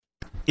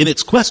In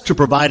its quest to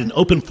provide an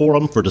open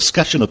forum for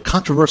discussion of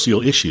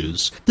controversial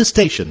issues, this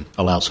station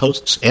allows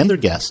hosts and their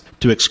guests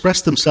to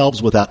express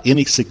themselves without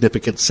any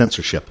significant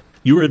censorship.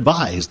 You are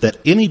advised that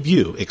any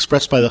view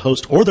expressed by the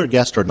host or their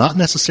guest are not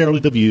necessarily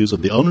the views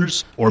of the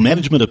owners or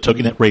management of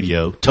TogiNet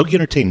Radio, Togi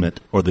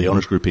Entertainment, or the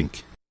Owners Group,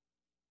 Inc.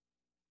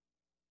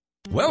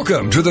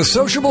 Welcome to The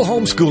Sociable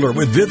Homeschooler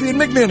with Vivian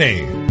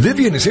McNinney.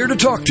 Vivian is here to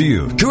talk to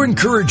you, to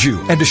encourage you,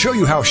 and to show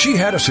you how she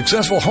had a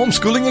successful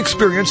homeschooling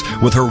experience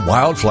with her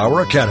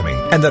Wildflower Academy,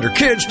 and that her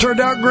kids turned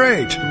out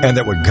great, and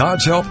that with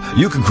God's help,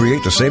 you can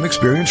create the same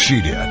experience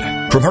she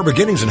did. From her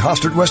beginnings in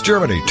Hastert, West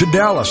Germany, to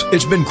Dallas,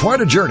 it's been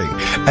quite a journey,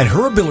 and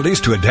her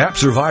abilities to adapt,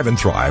 survive, and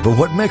thrive are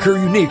what make her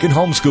unique in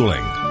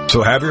homeschooling.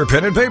 So have your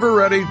pen and paper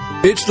ready.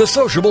 It's The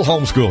Sociable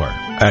Homeschooler.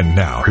 And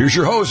now, here's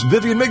your host,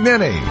 Vivian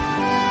McNinney.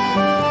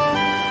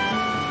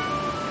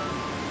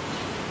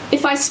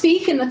 If I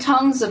speak in the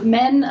tongues of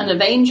men and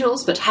of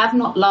angels, but have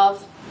not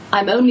love,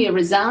 I'm only a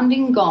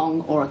resounding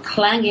gong or a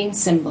clanging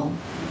cymbal.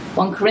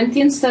 1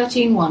 Corinthians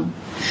 13:1.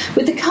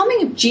 With the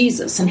coming of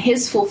Jesus and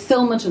his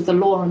fulfillment of the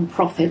law and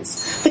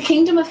prophets, the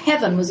kingdom of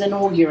heaven was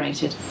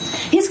inaugurated.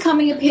 His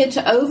coming appeared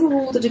to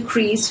overawe the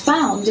decrees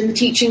found in the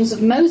teachings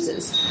of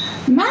Moses.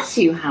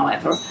 Matthew,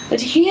 however,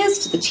 adheres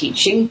to the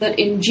teaching that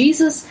in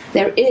Jesus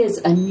there is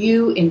a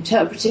new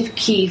interpretive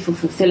key for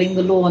fulfilling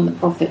the law and the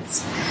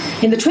prophets.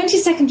 In the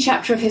 22nd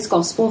chapter of his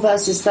Gospel,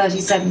 verses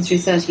 37 through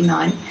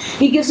 39,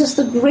 he gives us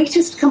the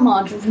greatest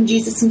commandment from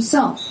Jesus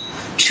himself,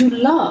 to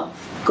love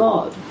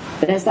God.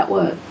 There's that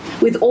word.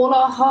 With all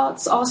our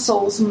hearts, our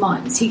souls, and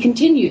minds. He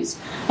continues,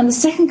 and the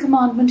second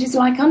commandment is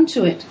like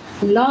unto it,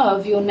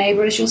 love your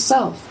neighbor as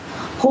yourself.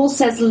 Paul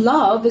says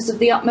love is of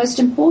the utmost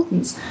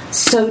importance.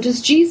 So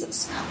does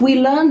Jesus. We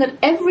learn that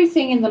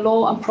everything in the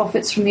law and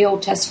prophets from the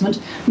Old Testament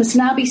must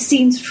now be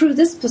seen through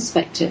this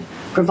perspective,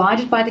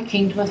 provided by the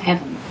kingdom of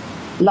heaven.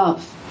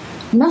 Love.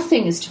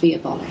 Nothing is to be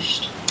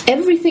abolished.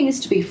 Everything is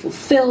to be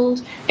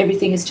fulfilled.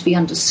 Everything is to be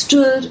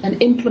understood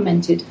and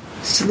implemented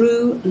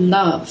through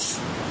love.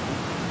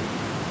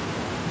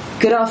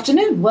 Good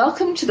afternoon.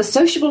 Welcome to The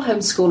Sociable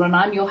Homeschooler, and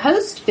I'm your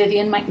host,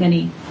 Vivian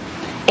McNinney.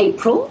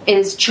 April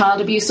is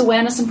Child Abuse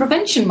Awareness and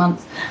Prevention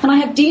Month, and I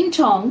have Dean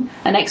Tong,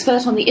 an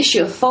expert on the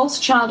issue of false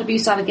child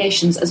abuse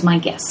allegations, as my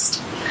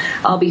guest.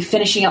 I'll be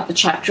finishing up the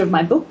chapter of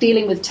my book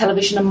dealing with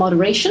television and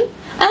moderation,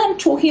 and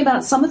talking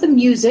about some of the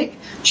music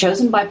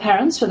chosen by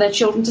parents for their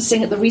children to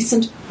sing at the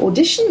recent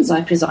auditions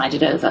I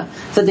presided over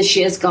for this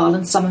year's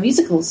Garland Summer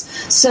Musicals.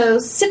 So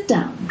sit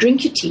down,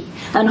 drink your tea,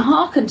 and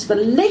hearken to the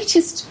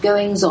latest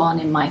goings-on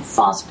in my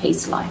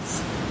fast-paced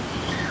life.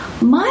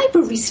 My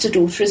barista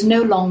daughter is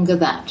no longer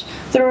that.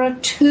 There are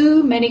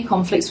too many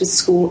conflicts with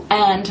school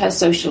and her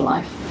social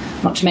life,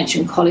 not to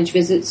mention college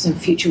visits and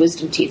future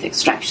wisdom teeth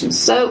extractions.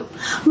 So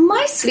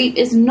my sleep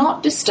is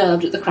not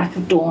disturbed at the crack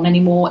of dawn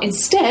anymore.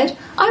 Instead,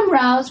 I'm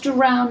roused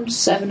around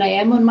 7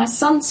 a.m. when my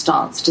son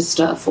starts to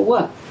stir for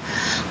work.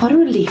 What a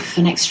relief,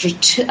 an extra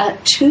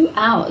 2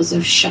 hours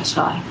of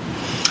shut-eye.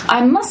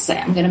 I must say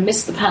I'm going to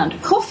miss the pound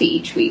of coffee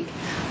each week.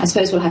 I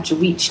suppose we'll have to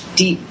reach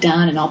deep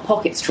down in our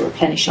pockets to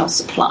replenish our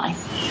supply.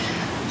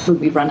 When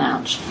we run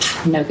out,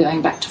 no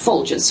going back to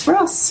Folgers for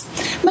us.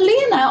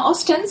 Malia now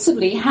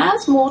ostensibly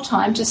has more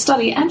time to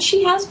study, and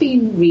she has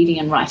been reading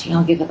and writing,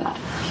 I'll give her that.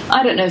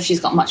 I don't know if she's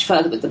got much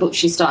further with the book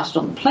she started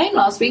on the plane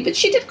last week, but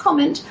she did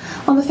comment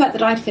on the fact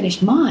that I'd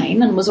finished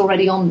mine and was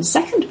already on the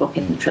second book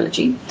in the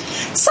trilogy.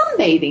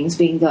 Sunbathing's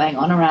been going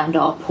on around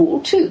our pool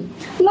too.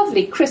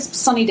 Lovely, crisp,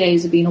 sunny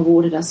days have been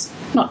awarded us,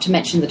 not to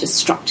mention the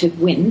destructive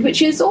wind,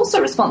 which is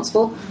also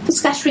responsible for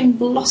scattering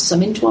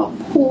blossom into our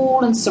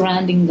pool and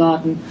surrounding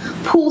garden.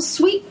 Pool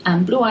Sweep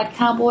and Blue-Eyed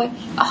Cowboy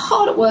are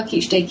hard at work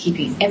each day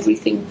keeping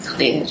everything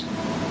cleared.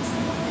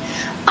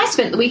 I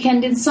spent the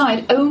weekend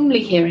inside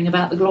only hearing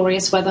about the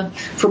glorious weather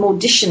from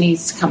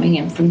auditionees coming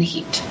in from the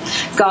heat.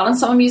 Garland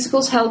Summer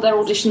Musicals held their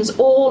auditions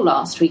all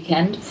last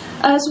weekend,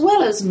 as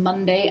well as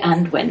Monday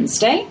and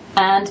Wednesday,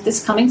 and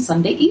this coming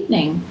Sunday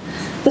evening.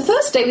 The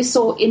first day we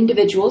saw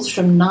individuals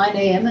from 9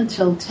 a.m.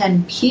 until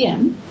 10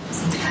 p.m.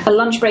 A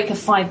lunch break of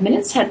 5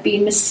 minutes had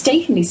been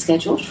mistakenly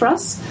scheduled for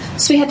us,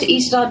 so we had to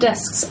eat at our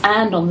desks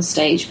and on the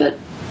stage, but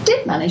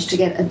did manage to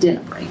get a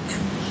dinner break.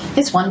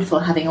 It's wonderful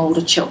having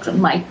older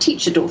children. My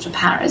teacher daughter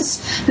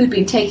Paris, who'd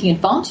been taking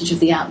advantage of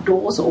the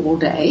outdoors all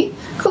day,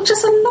 cooked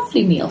us a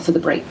lovely meal for the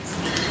break.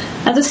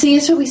 At the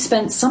theatre, we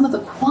spent some of the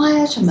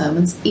quieter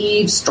moments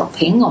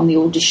eavesdropping on the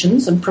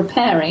auditions and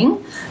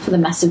preparing for the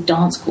massive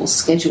dance course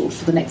scheduled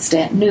for the next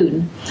day at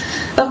noon.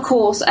 Of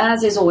course,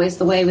 as is always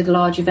the way with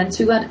large events,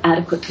 we weren't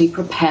adequately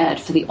prepared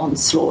for the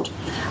onslaught.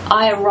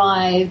 I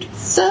arrived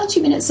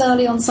 30 minutes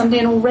early on Sunday,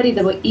 and already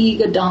there were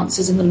eager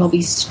dancers in the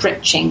lobby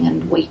stretching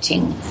and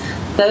waiting.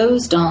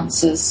 Those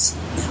dancers,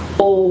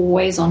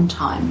 always on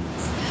time.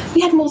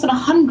 We had more than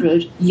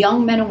 100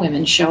 young men and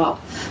women show up.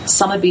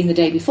 Some had been the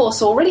day before,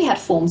 so already had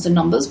forms and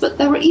numbers, but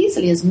there were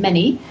easily as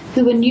many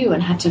who were new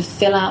and had to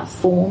fill out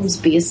forms,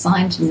 be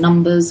assigned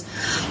numbers.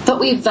 But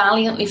we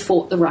valiantly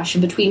fought the rush,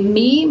 and between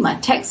me, my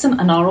Texan,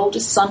 and our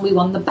oldest son, we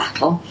won the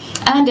battle.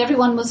 And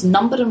everyone was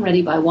numbered and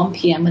ready by 1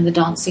 p.m. when the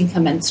dancing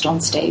commenced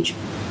on stage.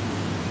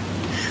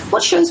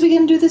 What shows are we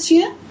going to do this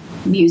year?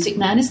 Music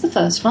Man is the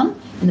first one,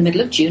 in the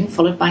middle of June,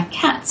 followed by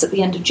Cats at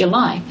the end of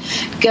July.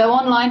 Go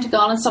online to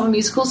Garland Summer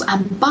Musicals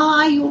and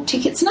buy your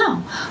tickets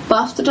now.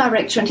 Buff, the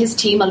director, and his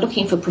team are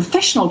looking for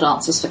professional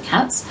dancers for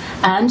Cats,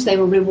 and they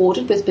were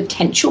rewarded with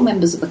potential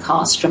members of the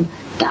cast from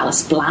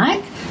Dallas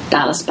Black,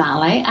 Dallas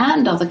Ballet,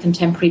 and other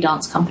contemporary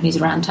dance companies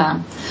around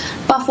town.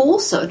 Buff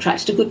also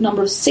attracted a good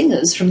number of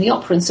singers from the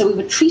opera, and so we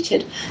were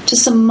treated to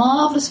some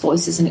marvellous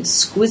voices and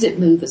exquisite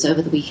movers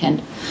over the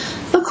weekend.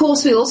 Of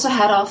course, we also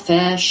had our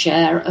fair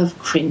share of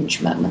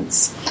cringe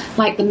moments,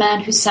 like the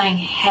man who sang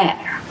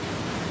Hair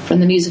from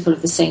the musical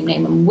of the same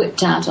name and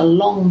whipped out a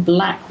long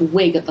black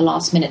wig at the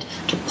last minute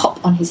to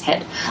pop on his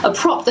head, a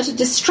prop that had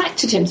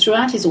distracted him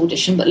throughout his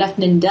audition but left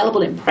an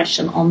indelible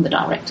impression on the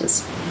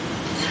directors.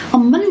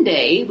 On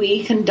Monday,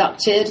 we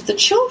conducted the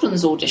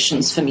children's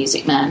auditions for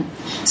Music Man.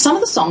 Some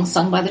of the songs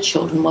sung by the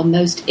children were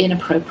most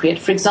inappropriate.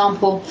 For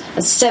example, a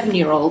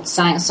 7-year-old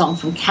sang a song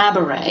from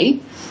Cabaret,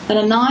 and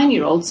a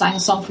 9-year-old sang a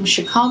song from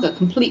Chicago,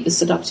 complete with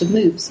seductive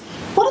moves.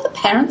 What are the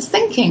parents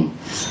thinking?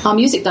 Our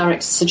music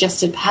director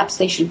suggested perhaps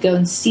they should go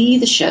and see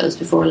the shows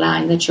before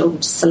allowing their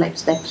children to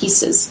select their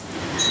pieces.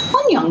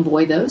 One young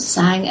boy, though,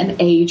 sang an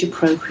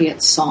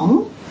age-appropriate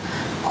song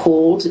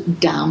called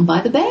Down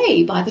by the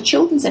Bay by the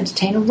children's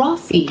entertainer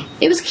Rafi.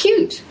 It was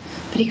cute,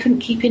 but he couldn't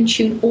keep in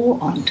tune or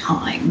on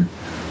time.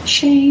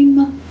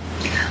 Shame.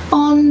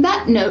 On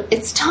that note,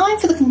 it's time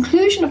for the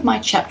conclusion of my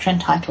chapter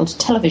entitled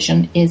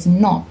Television is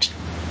Not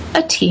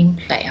a Team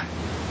Player.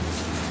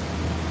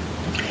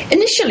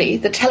 Initially,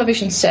 the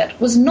television set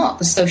was not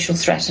the social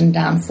threat and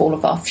downfall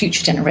of our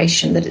future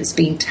generation that is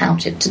being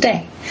touted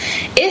today.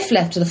 If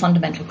left to the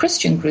fundamental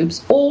Christian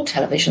groups, all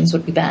televisions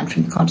would be banned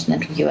from the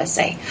continental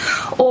USA,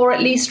 or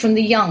at least from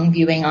the young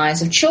viewing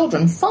eyes of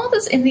children.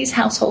 Fathers in these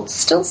households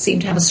still seem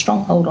to have a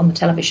strong hold on the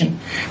television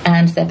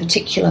and their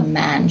particular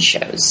man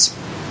shows.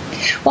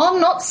 While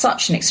not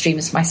such an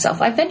extremist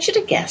myself, I venture to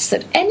guess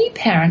that any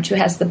parent who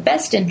has the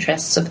best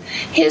interests of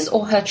his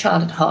or her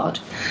child at heart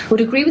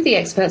would agree with the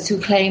experts who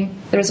claim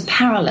there is a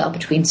parallel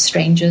between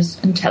strangers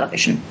and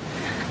television,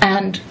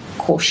 and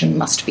caution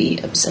must be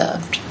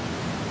observed.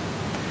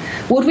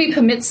 Would we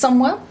permit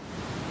someone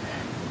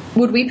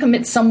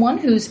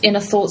whose inner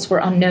thoughts were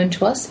unknown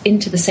to us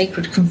into the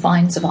sacred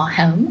confines of our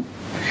home?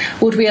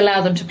 Would we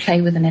allow them to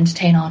play with and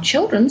entertain our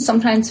children,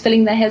 sometimes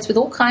filling their heads with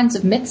all kinds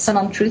of myths and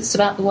untruths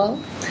about the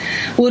world?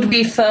 Would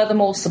we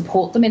furthermore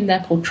support them in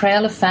their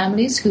portrayal of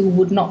families who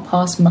would not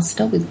pass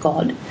muster with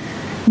God?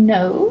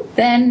 No,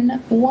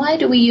 then why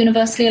do we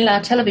universally allow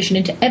television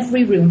into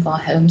every room of our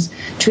homes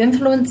to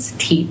influence,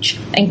 teach,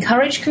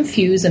 encourage,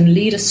 confuse, and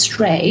lead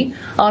astray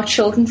our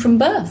children from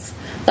birth,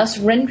 thus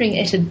rendering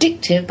it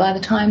addictive by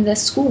the time they're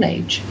school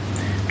age?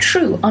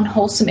 True,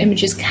 unwholesome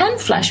images can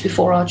flash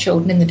before our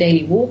children in the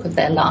daily walk of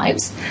their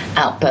lives.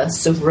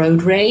 Outbursts of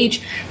road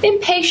rage,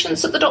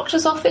 impatience at the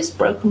doctor's office,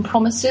 broken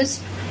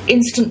promises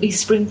instantly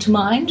spring to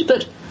mind,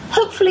 but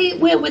hopefully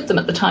we're with them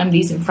at the time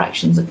these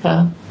infractions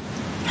occur.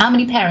 How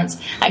many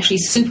parents actually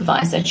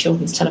supervise their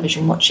children's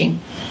television watching?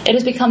 It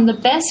has become the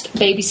best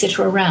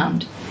babysitter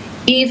around.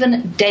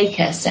 Even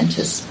daycare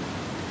centres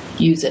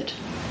use it.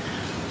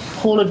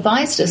 Paul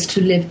advised us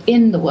to live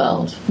in the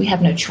world. We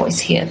have no choice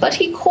here, but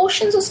he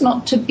cautions us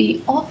not to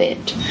be of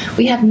it.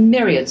 We have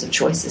myriads of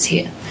choices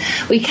here.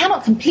 We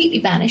cannot completely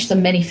banish the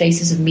many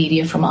faces of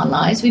media from our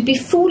lives. We'd be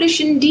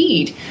foolish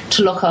indeed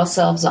to lock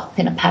ourselves up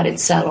in a padded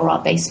cell or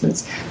our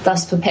basements,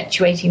 thus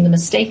perpetuating the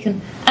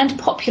mistaken and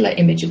popular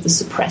image of the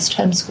suppressed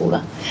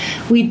homeschooler.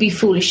 We'd be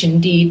foolish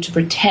indeed to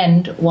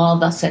pretend, while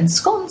thus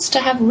ensconced, to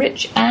have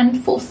rich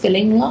and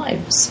fulfilling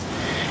lives.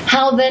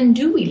 How then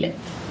do we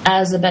live?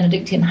 As a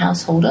Benedictine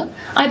householder,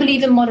 I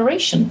believe in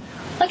moderation.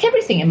 Like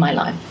everything in my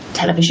life,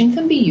 television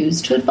can be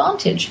used to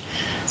advantage.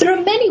 There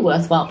are many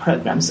worthwhile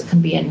programs that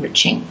can be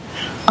enriching.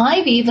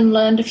 I've even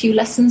learned a few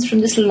lessons from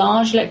this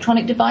large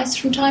electronic device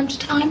from time to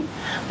time.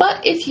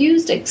 But if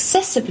used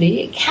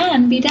excessively, it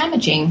can be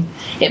damaging.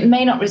 It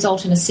may not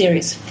result in a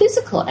serious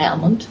physical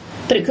ailment,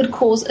 but it could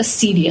cause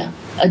acedia,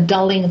 a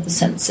dulling of the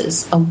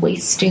senses, a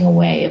wasting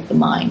away of the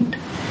mind.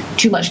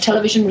 Too much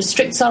television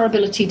restricts our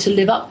ability to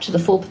live up to the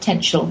full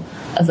potential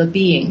of a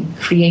being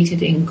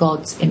created in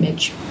God's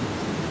image.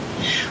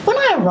 When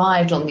I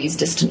arrived on these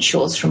distant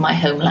shores from my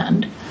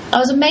homeland, I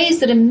was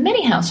amazed that in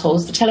many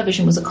households the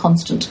television was a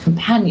constant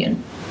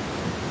companion.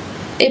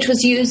 It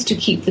was used to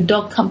keep the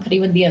dog company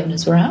when the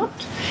owners were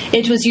out.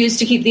 It was used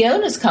to keep the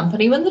owners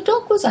company when the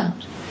dog was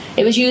out.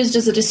 It was used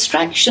as a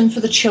distraction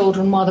for the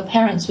children while the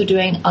parents were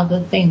doing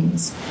other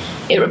things.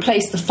 It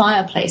replaced the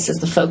fireplace as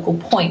the focal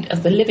point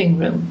of the living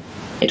room.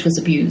 It was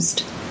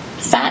abused.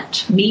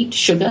 Fat, meat,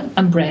 sugar,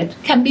 and bread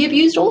can be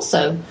abused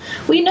also.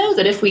 We know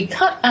that if we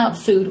cut out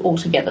food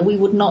altogether, we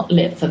would not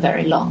live for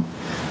very long.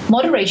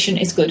 Moderation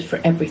is good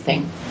for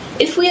everything.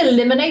 If we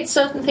eliminate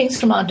certain things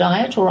from our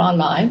diet or our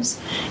lives,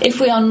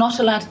 if we are not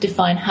allowed to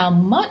define how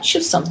much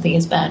of something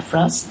is bad for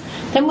us,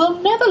 then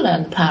we'll never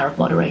learn the power of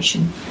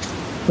moderation.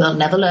 we'll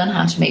never learn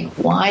how to make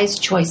wise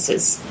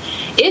choices.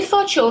 If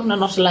our children are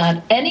not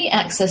allowed any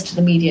access to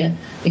the media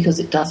because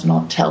it does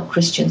not tell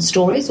Christian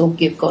stories or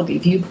give godly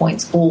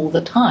viewpoints all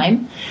the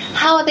time,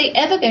 how are they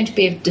ever going to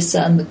be able to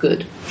discern the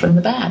good from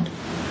the bad?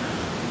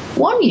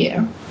 One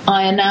year,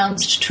 I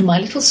announced to my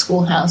little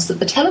schoolhouse that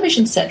the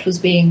television set was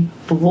being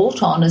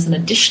brought on as an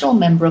additional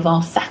member of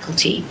our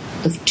faculty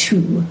of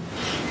 2.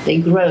 They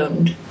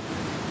groaned.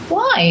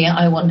 Why?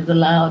 I wondered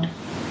aloud.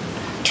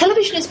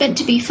 Television is meant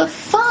to be for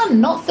fun,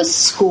 not for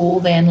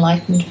school, they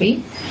enlightened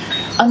me.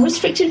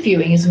 Unrestricted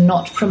viewing is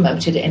not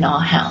promoted in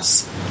our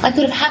house. I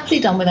could have happily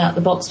done without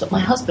the box, but my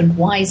husband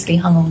wisely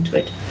hung on to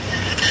it.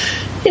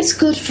 It's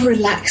good for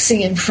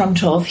relaxing in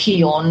front of, he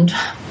yawned.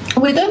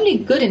 With only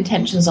good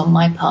intentions on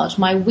my part,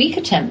 my weak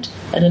attempt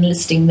at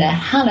enlisting their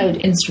hallowed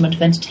instrument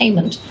of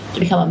entertainment to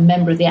become a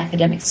member of the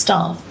academic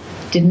staff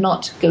did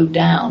not go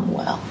down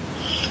well.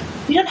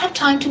 We don't have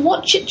time to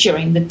watch it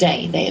during the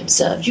day, they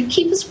observed. You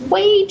keep us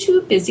way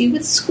too busy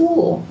with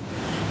school.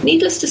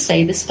 Needless to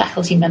say, this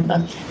faculty member,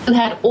 who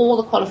had all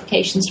the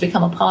qualifications to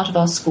become a part of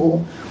our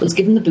school, was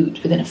given the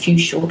boot within a few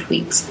short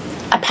weeks.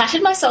 I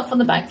patted myself on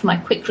the back for my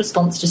quick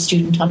response to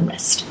student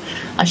unrest.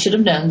 I should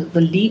have known that the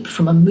leap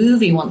from a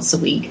movie once a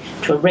week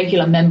to a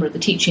regular member of the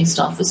teaching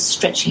staff was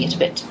stretching it a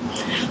bit.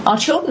 Our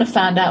children have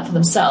found out for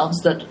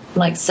themselves that,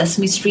 like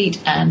Sesame Street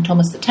and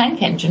Thomas the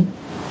Tank Engine,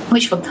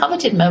 which were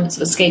coveted moments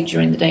of escape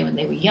during the day when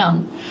they were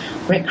young,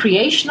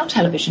 recreational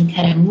television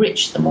can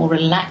enrich the more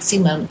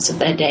relaxing moments of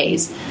their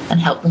days and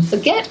help them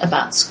forget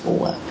about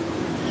schoolwork.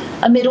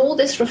 Amid all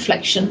this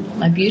reflection,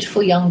 my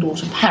beautiful young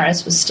daughter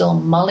Paris was still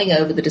mulling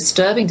over the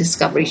disturbing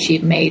discovery she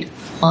had made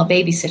while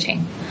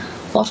babysitting.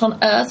 What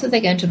on earth are they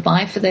going to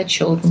buy for their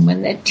children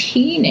when they're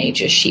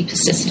teenagers, she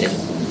persisted.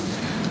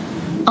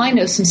 I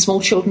know some small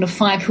children of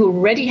 5 who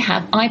already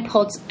have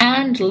iPods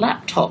and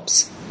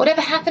laptops.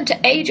 Whatever happened to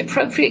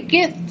age-appropriate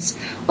gifts?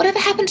 Whatever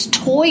happened to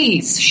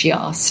toys? She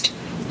asked.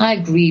 I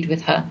agreed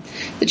with her.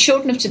 The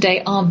children of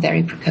today are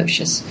very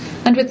precocious,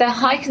 and with their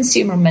high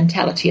consumer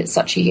mentality at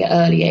such an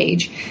early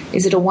age,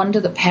 is it a wonder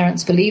that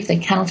parents believe they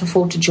cannot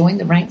afford to join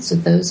the ranks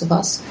of those of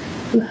us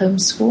who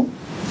homeschool?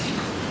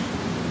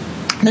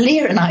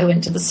 Malia and I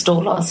went to the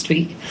store last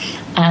week,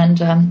 and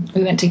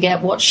we went to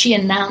get what she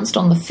announced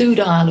on the food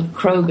aisle of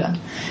Kroger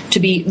to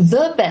be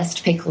the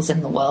best pickles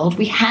in the world.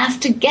 We have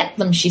to get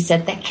them, she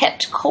said. They're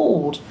kept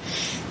cold.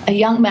 A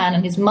young man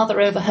and his mother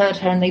overheard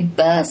her, and they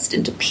burst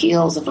into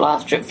peals of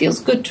laughter. It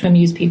feels good to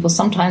amuse people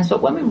sometimes,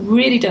 but when we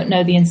really don't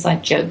know the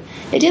inside joke,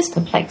 it is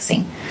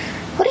perplexing.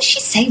 What did she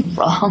say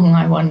wrong,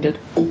 I wondered.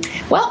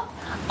 Well,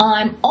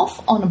 I'm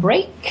off on a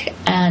break,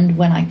 and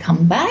when I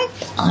come back,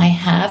 I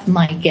have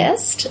my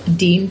guest,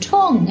 Dean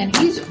Tong, and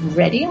he's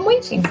ready and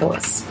waiting for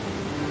us.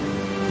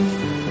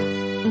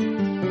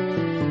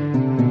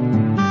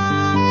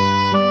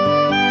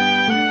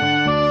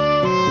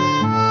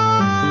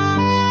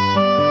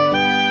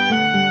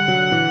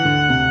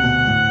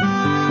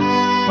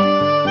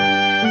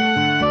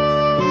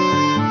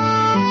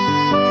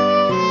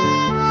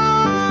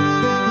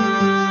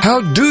 How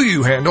do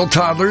you handle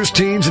toddlers,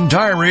 teens, and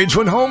tirades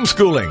when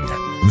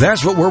homeschooling?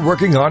 That's what we're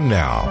working on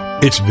now.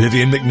 It's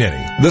Vivian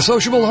McNinney, the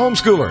sociable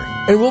homeschooler,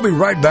 and we'll be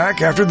right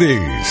back after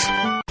these.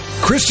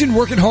 Christian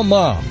Work-at-Home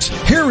Moms,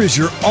 here is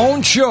your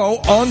own show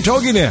on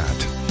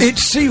TogiNet.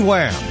 It's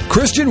CWAM,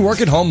 Christian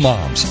Work-at-Home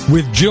Moms,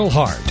 with Jill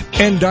Hart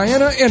and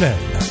Diana Innan,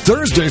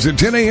 Thursdays at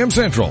 10 a.m.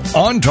 Central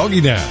on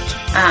TogiNet.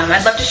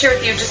 I'd love to share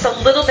with you just a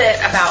little bit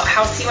about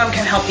how CWAM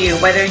can help you,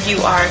 whether you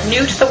are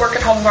new to the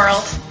work-at-home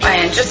world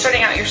and just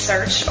starting out your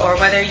search, or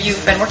whether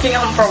you've been working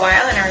at home for a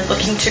while and are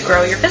looking to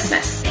grow your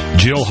business.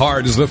 Jill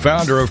Hart is the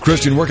founder of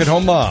Christian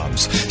Work-at-Home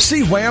Moms,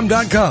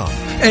 CWAM.com,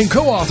 and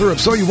co-author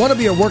of So You Want to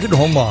Be a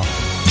Work-at-Home Mom.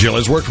 Jill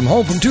has worked from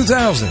home from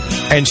 2000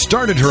 and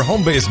started her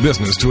home-based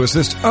business to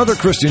assist other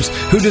Christians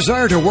who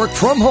desire to work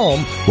from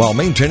home while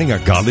maintaining a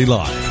godly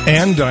life.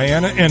 And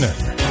Diana Innan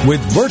with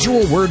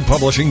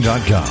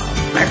virtualwordpublishing.com.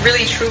 I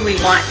really, truly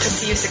want to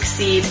see you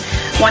succeed,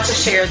 want to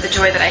share the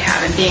joy that I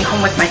have in being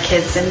home with my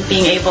kids and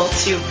being able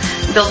to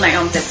build my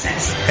own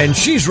business. And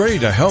she's ready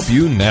to help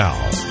you now.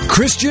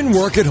 Christian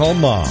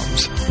Work-at-Home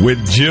Moms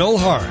with Jill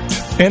Hart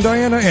and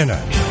Diana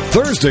Innan.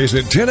 Thursdays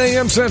at 10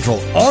 a.m. Central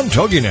on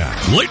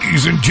TogiNet.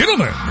 Ladies and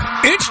gentlemen,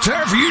 it's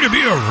time for you to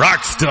be a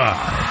rock star.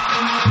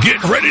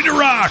 Get ready to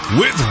rock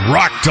with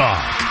Rock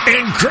Talk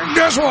and Craig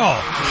Deswald,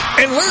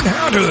 and learn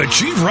how to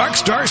achieve rock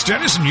star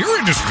status in your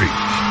industry.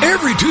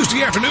 Every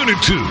Tuesday afternoon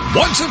at 2,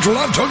 1 Central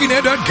on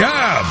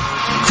TogiNet.com.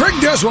 Craig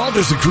Deswald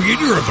is the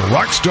creator of the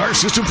Rockstar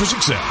System for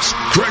Success.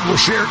 Craig will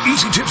share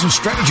easy tips and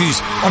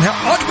strategies on how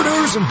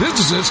entrepreneurs and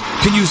businesses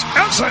can use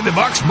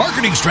outside-the-box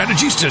marketing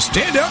strategies to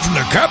stand out from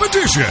their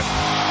competition.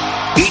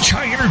 Each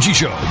high-energy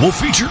show will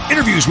feature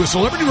interviews with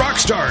celebrity rock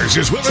stars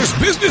as well as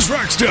business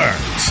rock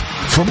stars.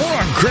 For more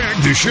on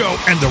Craig, the show,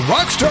 and the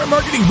Rockstar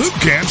Marketing Boot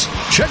Camps,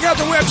 check out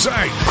the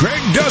website,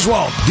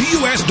 CraigDeswald,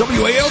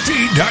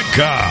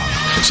 DUSWALT.com,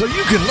 so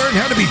you can learn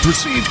how to be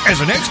perceived as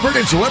an expert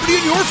and celebrity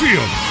in your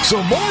field, so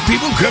more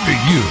people come to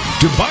you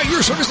to buy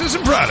your services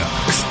and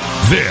products.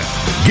 Then,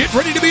 get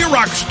ready to be a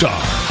rock star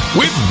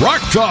with Rock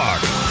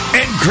Talk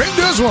and Craig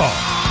Deswell.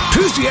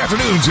 Tuesday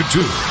afternoons at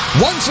 2,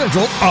 1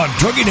 Central on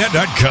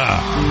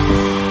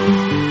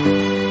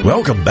TogiNet.com.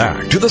 Welcome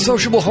back to The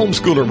Sociable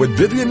Homeschooler with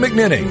Vivian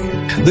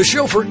McNinney, the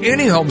show for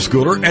any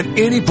homeschooler at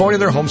any point in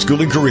their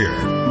homeschooling career.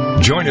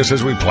 Join us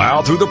as we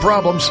plow through the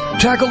problems,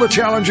 tackle the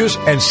challenges,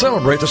 and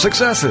celebrate the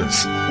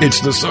successes. It's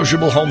The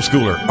Sociable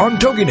Homeschooler on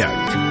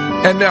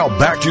TogiNet. And now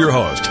back to your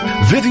host,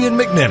 Vivian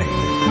McNinney.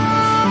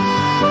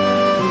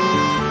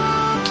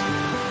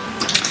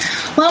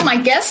 Well, my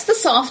guest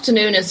this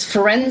afternoon is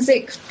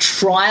forensic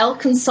trial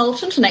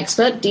consultant and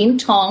expert Dean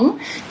Tong.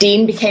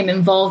 Dean became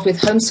involved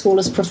with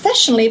homeschoolers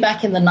professionally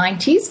back in the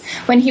 90s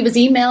when he was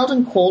emailed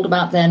and called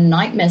about their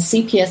nightmare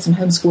CPS and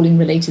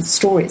homeschooling-related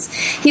stories.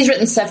 He's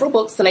written several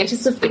books, the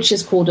latest of which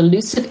is called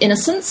Elusive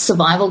Innocence,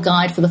 Survival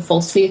Guide for the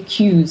Falsely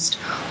Accused.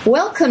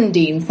 Welcome,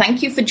 Dean.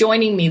 Thank you for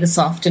joining me this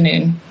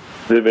afternoon.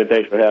 Vivian,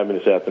 thanks for having me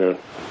this afternoon.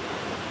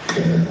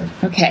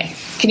 Okay.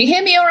 Can you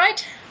hear me all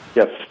right?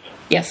 Yes.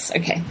 Yes,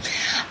 okay.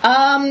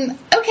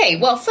 Okay,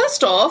 well,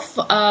 first off,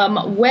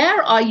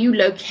 where are you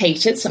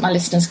located so my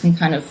listeners can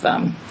kind of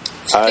I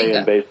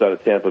am based out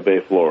of Tampa Bay,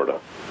 Florida.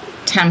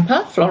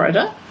 Tampa,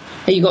 Florida.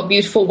 Have you got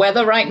beautiful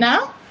weather right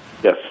now?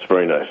 Yes,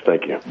 very nice.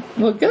 Thank you.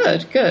 Well,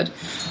 good, good.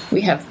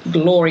 We have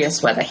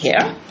glorious weather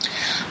here.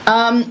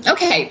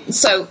 Okay,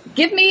 so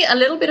give me a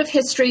little bit of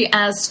history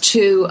as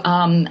to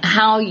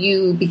how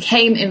you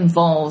became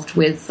involved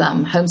with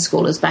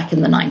homeschoolers back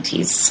in the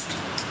 90s.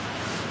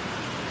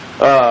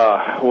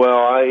 Well,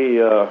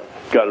 I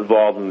got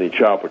involved in the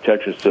child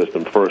protection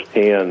system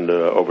firsthand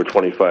over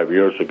 25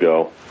 years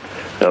ago.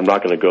 And I'm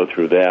not going to go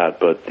through that,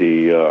 but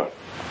the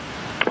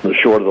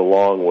short of the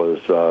long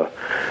was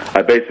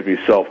I basically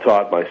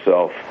self-taught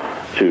myself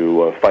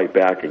to fight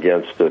back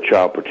against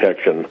child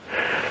protection,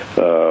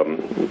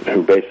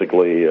 who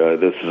basically,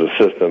 this is a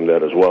system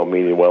that is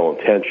well-meaning,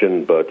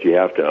 well-intentioned, but you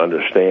have to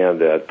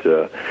understand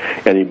that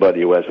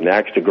anybody who has an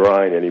axe to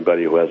grind,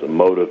 anybody who has a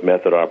motive,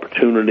 method,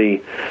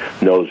 opportunity,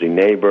 nosy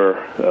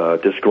neighbor,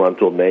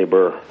 disgruntled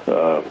neighbor,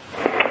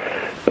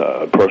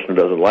 a person who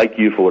doesn't like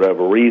you for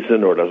whatever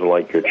reason or doesn't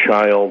like your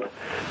child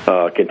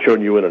can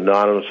turn you in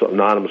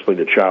anonymously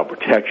to child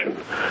protection.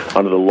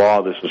 Under the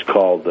law, this is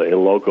called in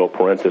loco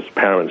parentis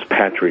parens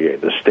patriae,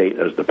 the state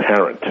as the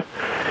parent.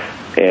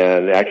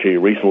 And actually,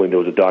 recently there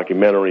was a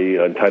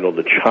documentary entitled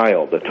The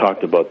Child that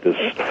talked about this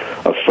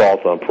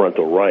assault on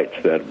parental rights,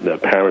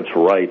 that parents'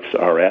 rights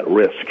are at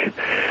risk.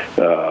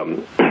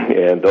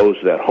 And those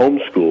that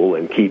homeschool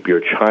and keep your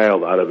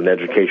child out of an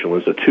educational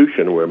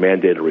institution where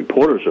mandated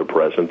reporters are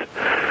present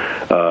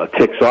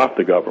ticks off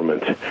the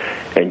government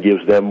and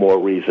gives them more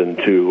reason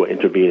to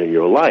intervene in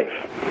your life.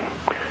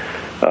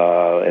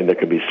 And there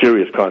could be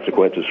serious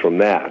consequences from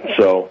that.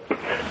 So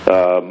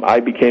I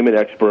became an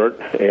expert,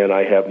 and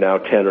I have now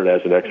tenured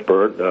as an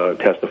expert,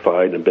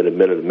 testified and been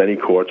admitted in many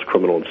courts,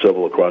 criminal and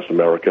civil, across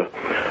America,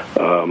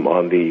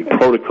 on the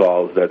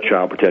protocols that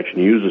child protection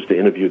uses to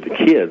interview the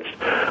kids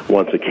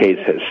once a case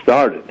has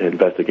started, an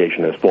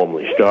investigation has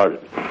formally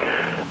started.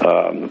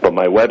 But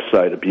my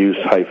website,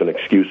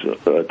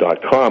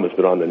 abuse-excuse.com, has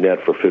been on the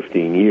net for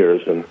 15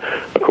 years, and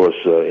of course,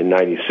 in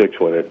 '96,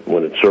 when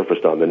it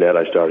surfaced on the net,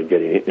 I started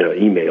getting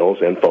emails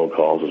and phone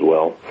calls as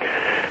well,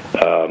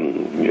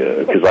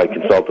 because I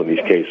consult on these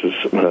cases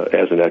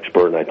as an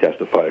expert, and I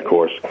testify, of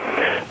course.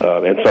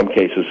 And some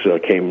cases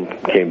came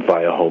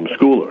via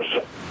homeschoolers.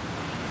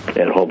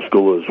 And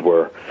homeschoolers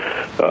were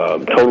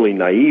totally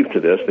naive to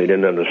this. They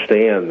didn't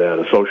understand that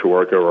a social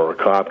worker or a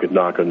cop could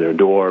knock on their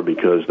door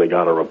because they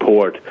got a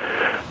report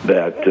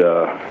that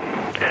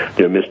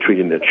they're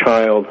mistreating their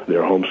child.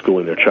 They're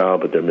homeschooling their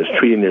child, but they're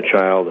mistreating their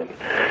child. And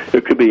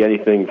it could be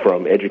anything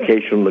from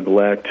educational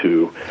neglect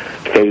to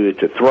failure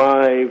to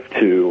thrive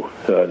to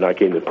not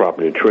getting the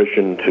proper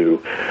nutrition to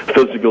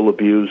physical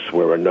abuse,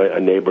 where a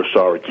neighbor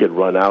saw a kid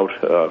run out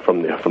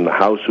from the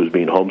house who's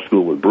being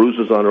homeschooled with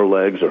bruises on her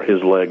legs or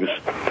his legs.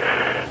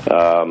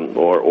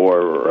 Or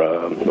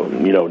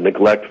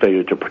neglect,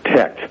 failure to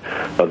protect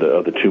are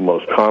the two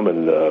most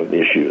common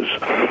issues.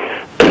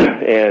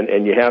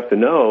 And you have to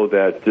know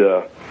that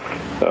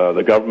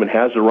the government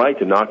has the right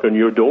to knock on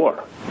your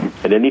door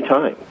at any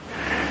time.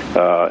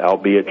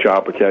 Albeit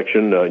child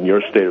protection, in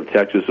your state of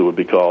Texas, it would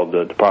be called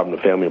the Department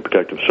of Family and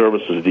Protective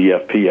Services,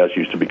 DFPS,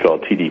 used to be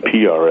called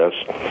TDPRS,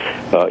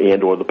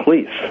 and or the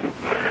police.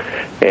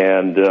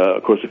 And,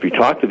 of course, if you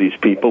talk to these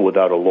people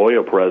without a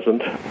lawyer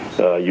present,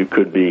 you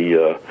could be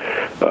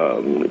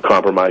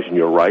compromising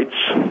your rights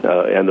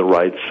and the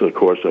rights, of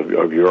course,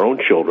 of your own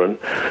children,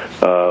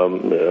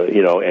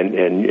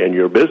 and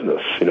your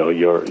business,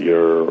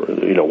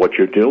 what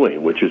you're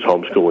doing, which is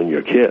homeschooling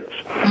your kids.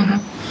 Mm-hmm.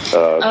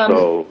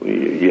 So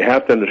you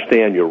have to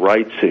understand your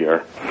rights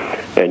here,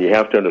 and you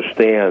have to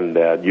understand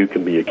that you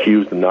can be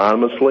accused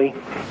anonymously,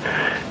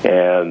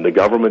 and the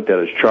government that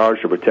is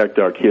charged to protect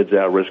our kids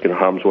at risk and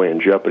harm's way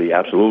and jeopardy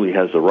absolutely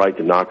has the right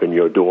to knock on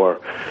your door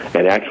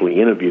and actually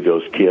interview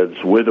those kids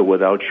with or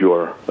without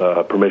your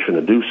permission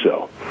to do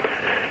so.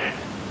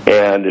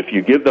 And And if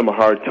you give them a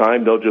hard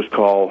time, they'll just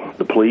call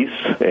the police,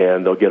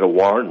 and they'll get a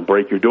warrant and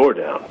break your door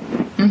down.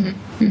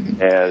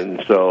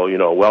 And so,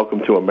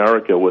 welcome to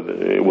America with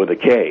a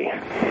K.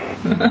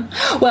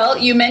 Well,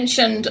 you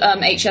mentioned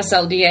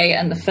HSLDA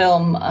and the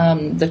film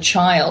The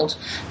Child,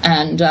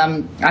 and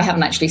I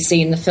haven't actually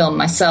seen the film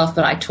myself,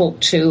 but I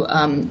talked to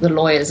the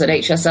lawyers at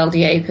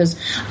HSLDA because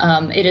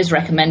it is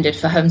recommended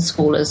for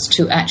homeschoolers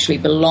to actually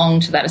belong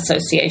to that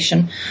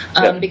association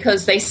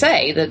because they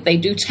say that they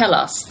do tell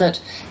us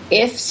that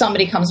if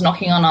somebody comes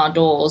knocking on our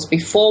doors,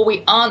 before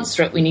we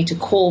answer it, we need to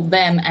call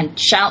them and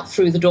shout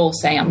through the door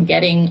saying, I'm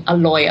getting a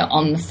lawyer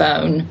on the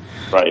phone.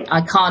 Right.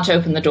 I can't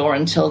open the door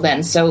until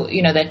then. So,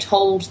 they're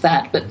told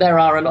that, but there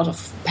are a lot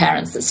of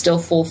parents that still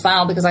fall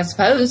foul because I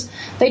suppose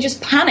they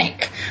just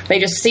panic. They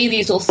just see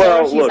these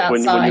authorities outside.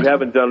 When you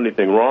haven't done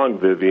anything wrong,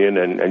 Vivian,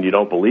 and you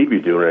don't believe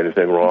you're doing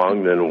anything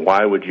wrong, then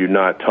why would you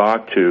not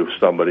talk to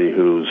somebody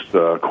who's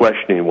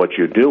questioning what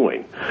you're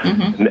doing?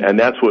 And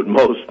that's what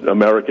most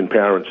American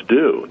parents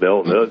do.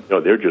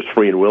 They're just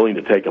free and willing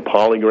to take a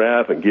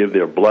polygraph and give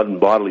their blood and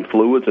bodily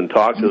fluids and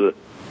talk to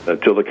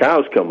until the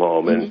cows come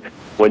home. And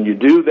when you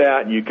do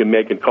that, you can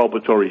make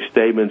inculpatory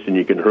statements, and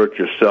you can hurt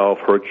yourself,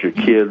 hurt your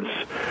kids,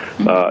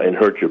 and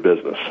hurt your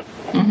business.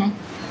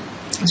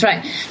 That's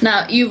right.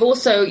 Now, you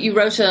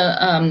wrote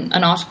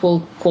an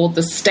article called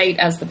 "The State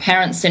as the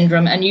Parent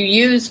Syndrome," and you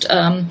used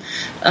a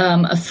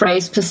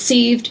phrase,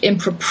 "perceived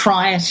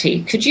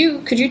impropriety." Could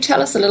you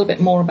tell us a little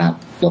bit more about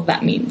what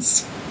that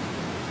means?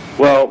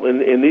 Well,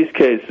 in these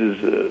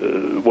cases,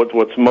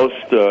 what's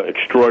most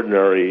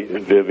extraordinary,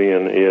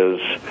 Vivian, is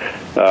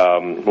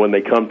when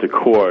they come to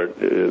court.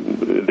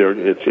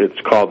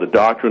 It's called the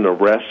doctrine of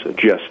res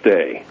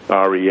gestae,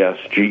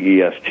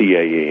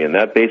 RESGESTAE, and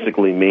that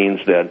basically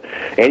means that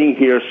any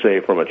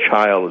hearsay from a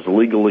child is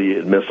legally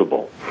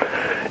admissible,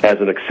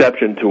 as an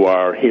exception to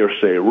our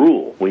hearsay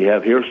rule. We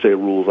have hearsay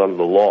rules under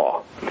the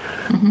law,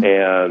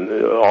 and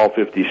all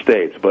 50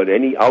 states. But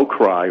any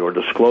outcry or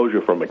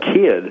disclosure from a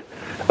kid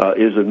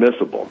is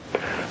admissible.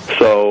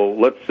 So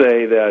let's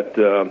say that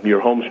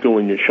you're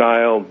homeschooling your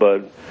child,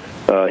 but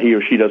he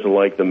or she doesn't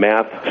like the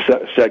math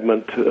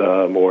segment,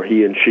 or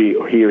he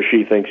or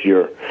she thinks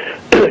you're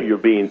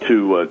being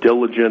too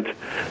diligent.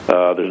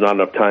 There's not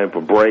enough time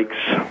for breaks.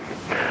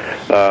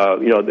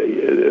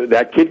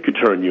 That kid could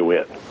turn you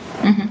in.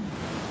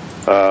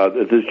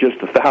 There's just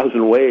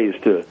 1,000 ways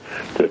to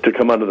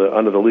come under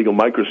the legal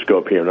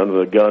microscope here and under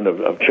the gun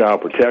of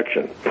child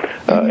protection.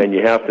 And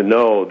you have to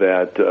know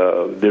that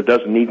there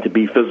doesn't need to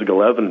be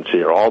physical evidence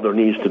here. All there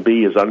needs to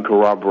be is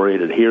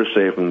uncorroborated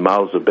hearsay from the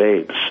mouths of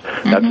babes.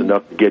 That's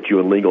enough to get you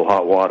in legal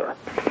hot water.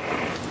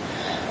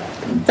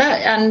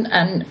 That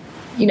and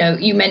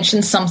you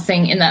mentioned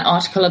something in that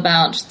article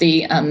about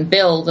the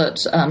bill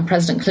that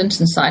President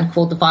Clinton signed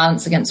called the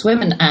Violence Against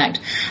Women Act.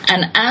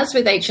 And as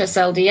with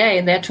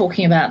HSLDA, they're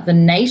talking about the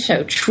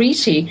NATO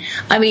treaty.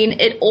 I mean,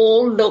 it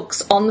all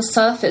looks on the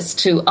surface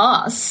to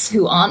us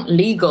who aren't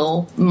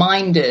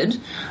legal-minded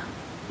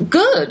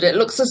good. It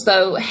looks as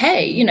though,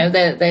 hey,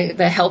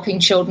 they're helping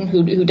children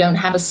who don't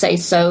have a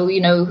say-so,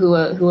 who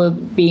are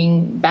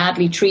being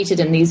badly treated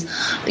in these,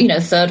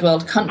 third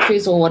world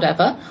countries or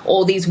whatever,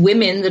 or these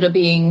women that are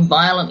being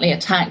violently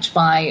attacked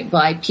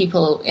by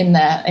people in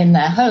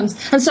their homes.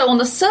 And so on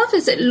the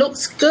surface, it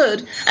looks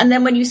good. And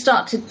then when you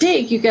start to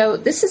dig, you go,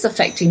 this is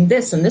affecting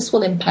this, and this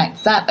will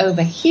impact that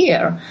over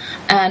here.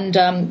 And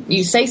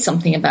you say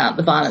something about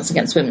the Violence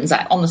Against Women's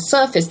Act. On the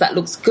surface, that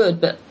looks good,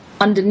 but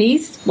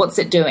underneath, what's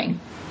it doing?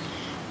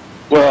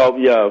 Well,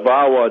 yeah,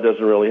 VAWA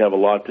doesn't really have a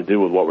lot to do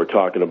with what we're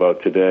talking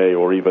about today,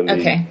 or even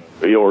the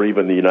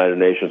United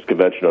Nations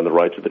Convention on the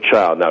Rights of the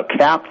Child. Now,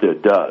 CAPTA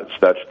does.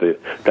 That's the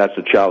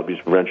Child Abuse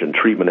Prevention and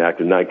Treatment Act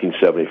of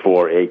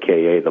 1974,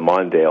 a.k.a. the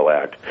Mondale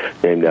Act,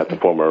 named after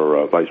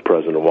former Vice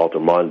President Walter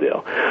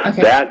Mondale.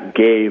 Okay. That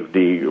gave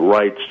the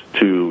rights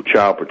to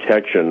child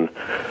protection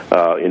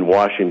in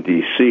Washington,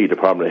 D.C.,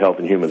 Department of Health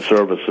and Human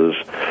Services,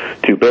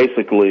 to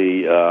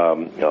basically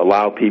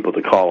allow people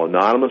to call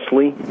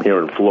anonymously. Here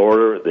in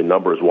Florida, the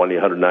number is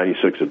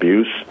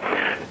 1-800-96-ABUSE,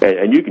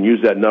 and you can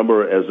use that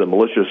number as a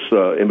malicious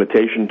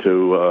invitation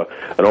to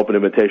an open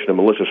invitation to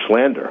malicious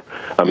slander.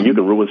 I mean, you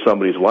can ruin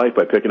somebody's life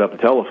by picking up the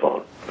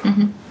telephone.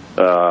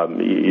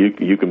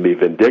 You can be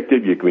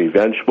vindictive. You can be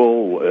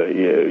vengeful.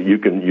 You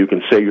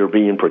can say you're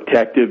being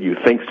protective. You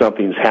think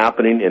something's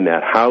happening in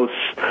that house.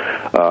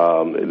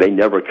 They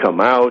never come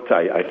out.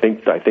 I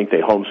think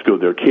they homeschool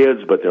their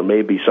kids, but there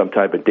may be some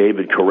type of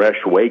David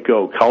Koresh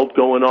Waco cult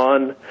going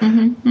on.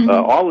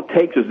 All it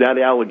takes is that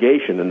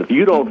allegation, and if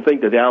you don't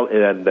think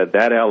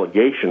that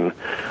allegation,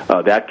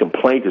 that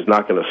complaint is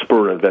not going to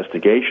spur an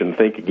investigation,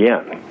 think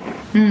again.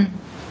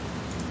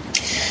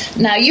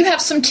 Now you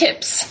have some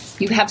tips.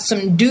 You have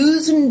some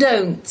do's and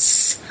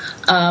don'ts,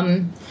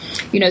 on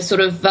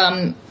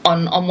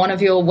one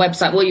of your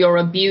websites, well, your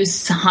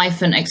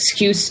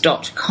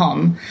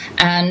abuse-excuse.com.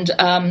 And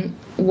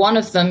one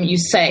of them you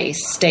say,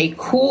 stay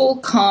cool,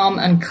 calm,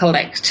 and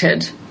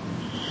collected.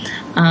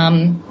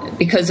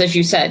 Because, as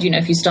you said,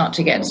 if you start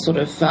to get sort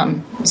of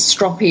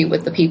stroppy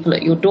with the people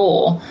at your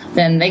door,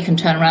 then they can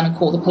turn around and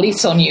call the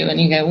police on you, and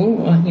you go, ooh,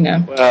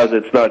 Well,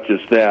 it's not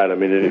just that. I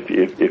mean,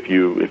 if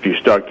you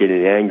start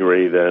getting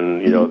angry,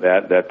 then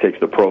that takes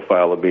the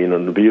profile of being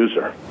an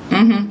abuser.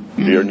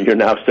 Mm-hmm. You're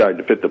now starting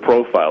to fit the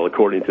profile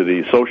according to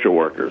these social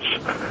workers.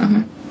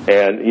 Mm-hmm.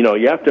 And,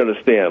 you have to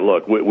understand,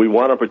 look, we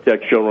want to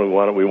protect children,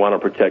 we want to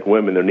protect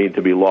women. There need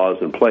to be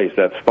laws in place.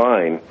 That's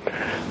fine.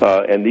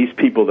 And these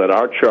people that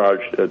are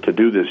charged to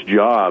do this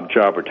job,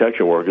 child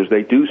protection workers,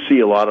 they do see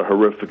a lot of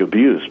horrific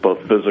abuse, both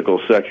physical,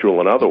 sexual,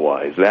 and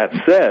otherwise. That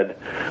said,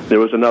 there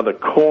was another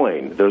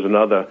coin. There's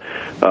another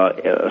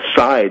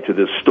side to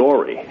this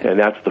story, and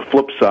that's the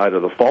flip side or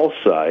the false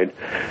side.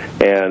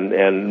 And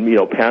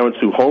parents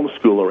who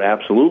homeschool are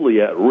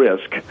absolutely at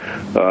risk,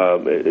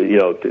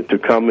 to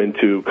come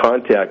into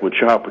contact with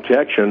child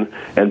protection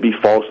and be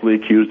falsely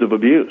accused of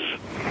abuse.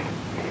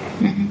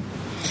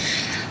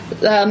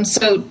 Mm-hmm.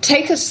 So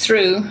take us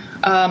through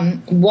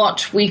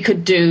what we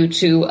could do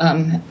to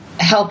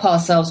help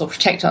ourselves or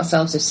protect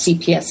ourselves if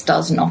CPS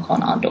does knock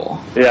on our door.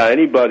 Yeah,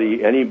 anybody,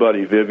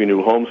 Vivian,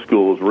 who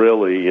homeschools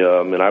really,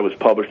 and I was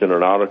published in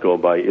an article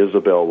by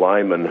Isabel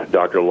Lyman.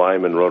 Dr.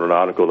 Lyman wrote an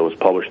article that was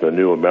published in the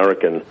New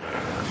American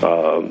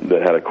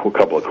that had a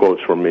couple of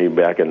quotes from me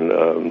back in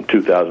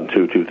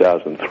 2002,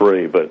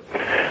 2003. But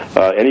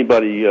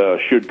anybody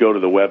should go to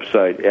the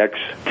website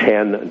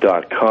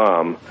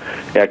x10.com,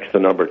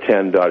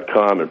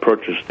 x10.com, and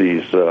purchase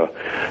these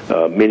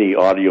mini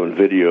audio and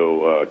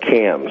video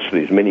cams,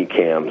 these mini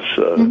cams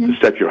to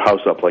set your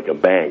house up like a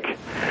bank.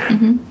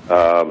 Mm-hmm.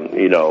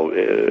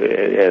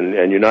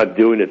 And you're not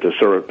doing it to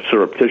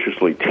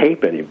surreptitiously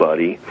tape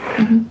anybody,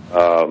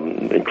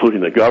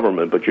 including the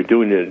government, but you're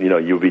doing it,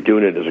 you'll be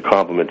doing it as a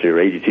compliment to your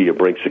ADT or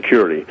Brink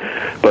security.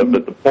 But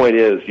the point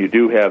is, you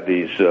do have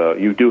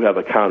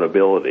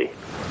accountability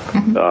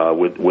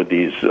with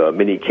these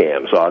mini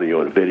cams,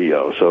 audio and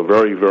video. So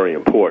very, very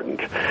important.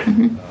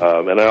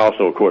 Mm-hmm. And I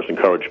also, of course,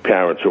 encourage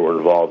parents who are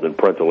involved in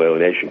parental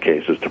alienation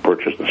cases to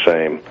purchase the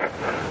same,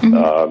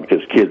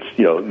 because kids,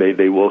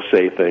 they will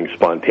say things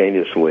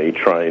spontaneously,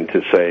 trying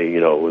to say,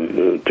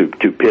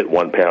 to pit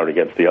one parent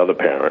against the other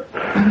parent.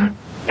 Mm-hmm.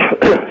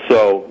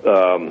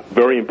 So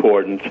very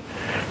important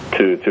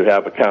to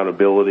have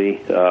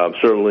accountability.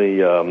 Certainly,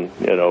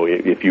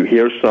 if you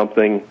hear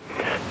something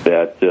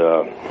that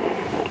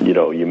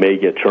you may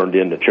get turned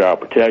into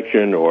child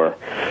protection, or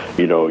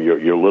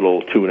your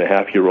little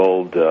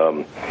 2.5-year-old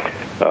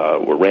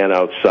ran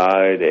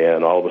outside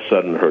and all of a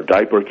sudden her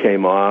diaper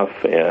came off,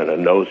 and a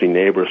nosy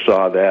neighbor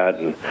saw that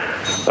and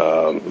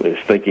is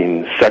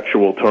thinking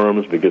sexual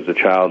terms because the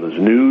child is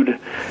nude,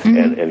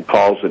 and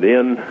calls it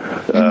in.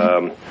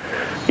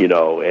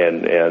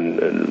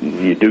 And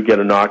you do get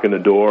a knock on the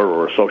door,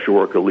 or a social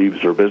worker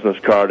leaves her business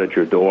card at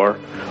your door.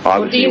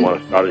 Obviously, you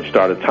want to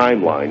start a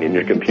timeline in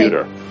your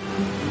computer. Okay.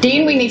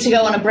 Dean, we need to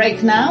go on a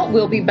break now.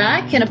 We'll be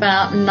back in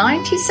about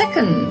 90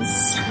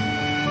 seconds.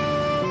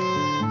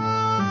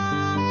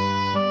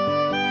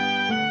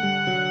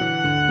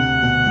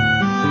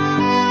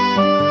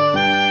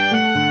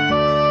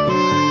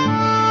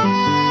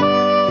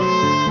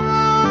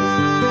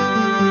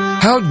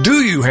 How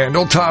do you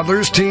handle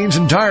toddlers, teens,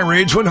 and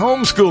tirades when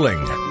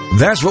homeschooling?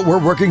 That's what we're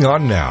working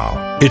on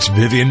now. It's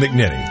Vivian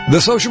McNinney, the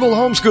sociable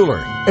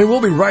homeschooler, and we'll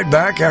be right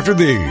back after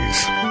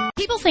these.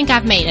 People think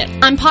I've made it.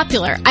 I'm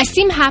popular. I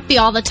seem happy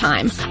all the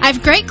time. I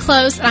have great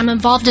clothes and I'm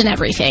involved in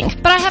everything.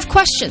 But I have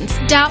questions,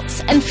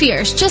 doubts, and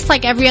fears, just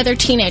like every other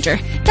teenager.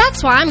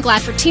 That's why I'm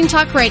glad for Teen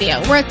Talk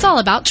Radio, where it's all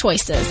about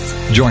choices.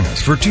 Join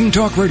us for Teen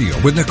Talk Radio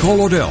with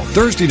Nicole Odell,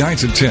 Thursday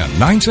nights at 10,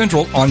 9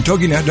 Central on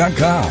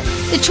TogiNet.com.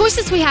 The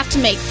choices we have to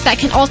make that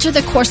can alter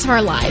the course of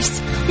our lives.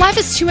 Life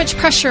is too much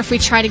pressure if we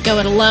try to go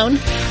it alone.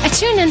 I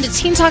tune in to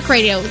Teen Talk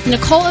Radio with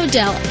Nicole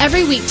Odell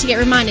every week to get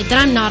reminded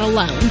that I'm not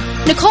alone.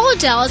 Nicole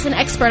Odell is an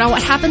expert on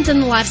what happens in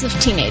the lives of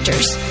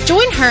teenagers.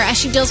 Join her as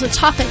she deals with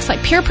topics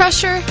like peer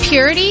pressure,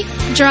 purity,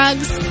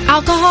 drugs,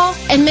 alcohol,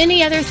 and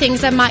many other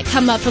things that might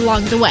come up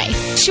along the way.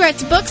 She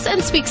writes books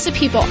and speaks to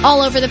people all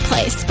over the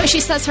place, but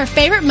she says her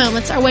favorite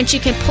moments are when she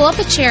can pull up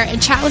a chair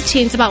and chat with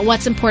teens about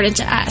what's important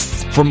to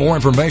us. For more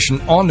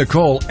information on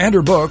Nicole and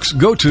her books,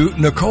 go to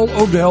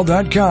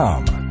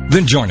NicoleOdell.com.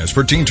 Then join us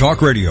for Teen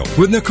Talk Radio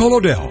with Nicole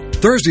Odell,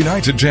 Thursday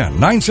nights at 10,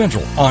 9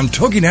 Central on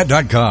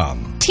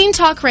TogiNet.com. Teen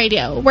Talk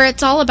Radio, where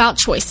it's all about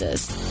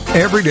choices.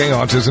 Everyday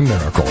Autism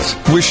Miracles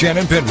with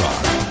Shannon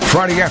Penrod.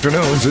 Friday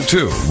afternoons at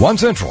 2, 1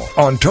 Central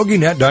on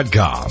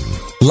TogiNet.com.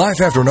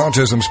 Life after an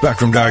autism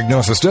spectrum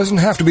diagnosis doesn't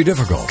have to be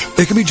difficult.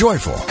 It can be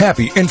joyful,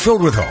 happy, and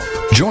filled with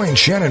hope. Join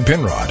Shannon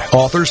Penrod,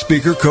 author,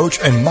 speaker, coach,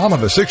 and mom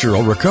of a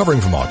 6-year-old recovering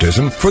from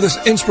autism, for this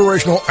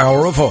inspirational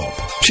hour of hope.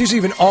 She's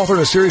even authored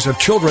a series of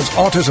children's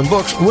autism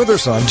books with her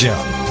son, Jim.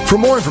 For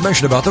more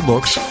information about the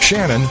books,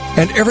 Shannon,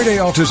 and Everyday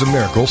Autism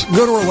Miracles,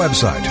 go to our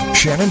website,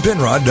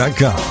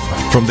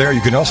 shannonpenrod.com. From there,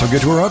 you can also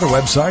get to our other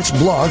websites,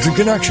 blogs, and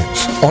connections.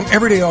 On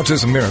Everyday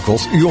Autism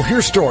Miracles, you'll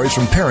hear stories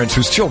from parents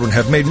whose children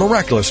have made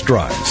miraculous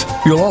strides.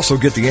 You'll also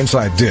get the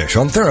inside dish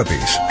on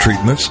therapies,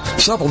 treatments,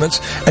 supplements,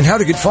 and how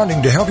to get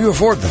funding to help you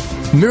afford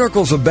them.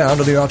 Miracles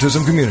abound in the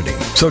autism community,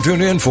 so tune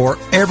in for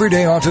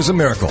Everyday Autism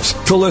Miracles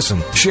to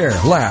listen, share,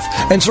 laugh,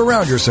 and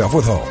surround yourself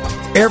with hope.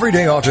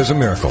 Everyday Autism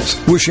Miracles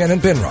with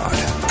Shannon Penrod.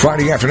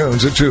 Friday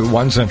afternoons at 2,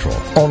 1 Central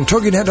on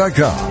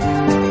TogiNet.com.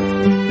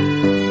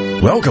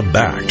 Welcome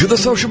back to The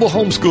Sociable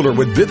Homeschooler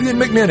with Vivian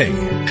McNinney,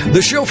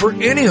 the show for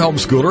any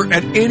homeschooler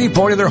at any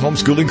point in their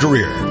homeschooling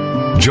career.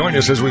 Join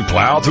us as we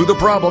plow through the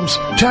problems,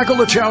 tackle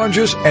the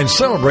challenges, and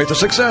celebrate the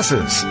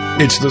successes.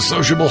 It's The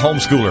Sociable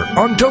Homeschooler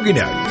on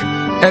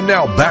TogiNet. And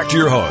now back to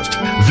your host,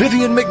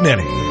 Vivian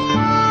McNinney.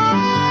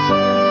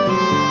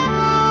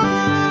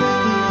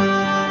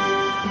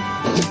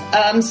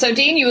 So,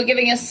 Dean, you were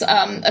giving us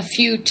a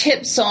few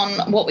tips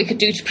on what we could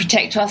do to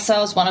protect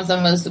ourselves. One of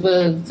them was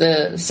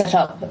the set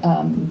up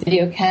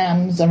video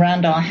cams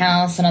around our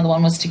house. Another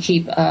one was to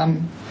keep...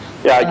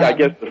 I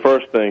guess the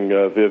first thing,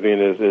 Vivian,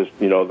 is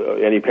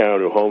any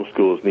parent who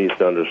homeschools needs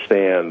to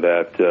understand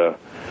that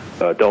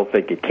don't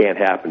think it can't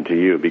happen to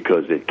you,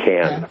 because it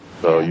can.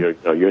 So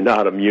you're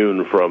not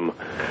immune from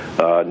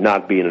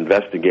not being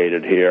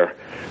investigated here,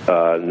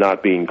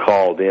 not being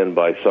called in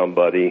by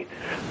somebody.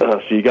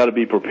 So you got to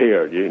be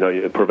prepared.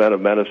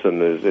 Preventive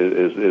medicine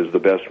is the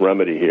best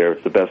remedy here.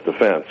 It's the best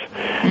defense.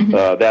 Mm-hmm.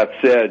 That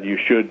said, you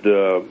should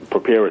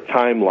prepare a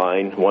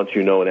timeline once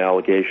you know an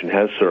allegation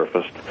has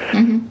surfaced,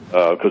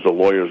 because a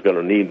lawyer is going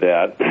to need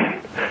that.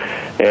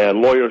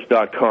 And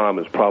lawyers.com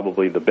is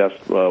probably the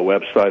best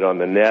website on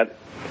the net.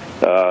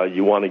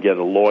 You want to get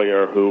a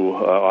lawyer who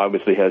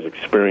obviously has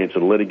experience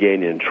in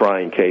litigating and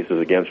trying cases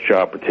against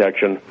child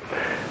protection.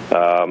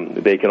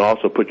 They can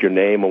also put your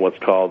name on what's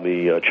called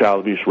the Child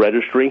Abuse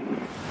Registry,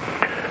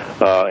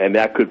 and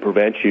that could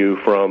prevent you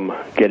from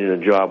getting a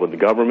job with the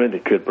government.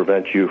 It could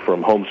prevent you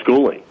from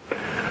homeschooling.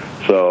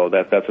 So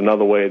that's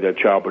another way that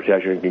child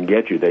protection can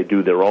get you. They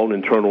do their own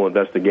internal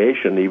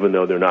investigation, even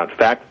though they're not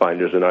fact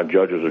finders, they're not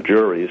judges or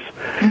juries,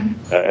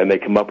 and they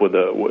come up with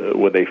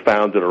a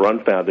founded or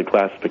unfounded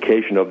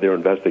classification of their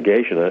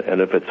investigation. And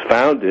if it's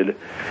founded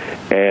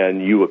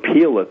and you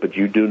appeal it, but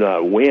you do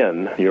not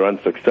win, you're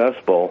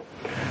unsuccessful,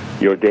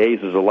 your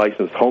days as a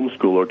licensed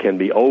homeschooler can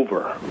be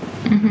over.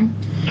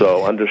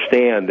 So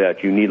understand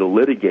that you need a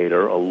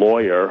litigator, a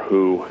lawyer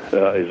who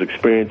is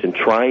experienced in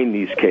trying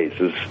these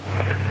cases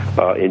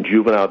in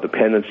juvenile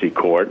dependency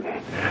court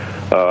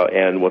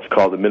and what's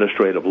called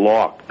administrative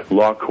law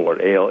court,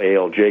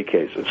 ALJ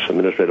cases,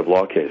 administrative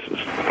law cases.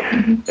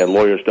 And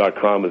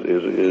lawyers.com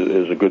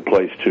is a good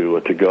place to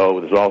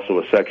go. There's also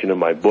a section in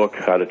my book,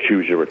 How to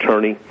Choose Your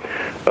Attorney,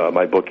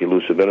 my book,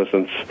 Elusive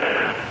Innocence.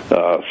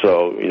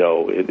 So,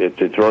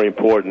 it's very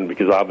important,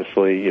 because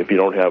obviously if you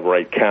don't have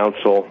right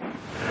counsel,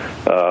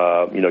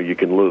 you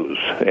can lose.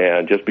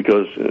 And just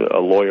because a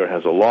lawyer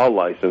has a law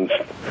license,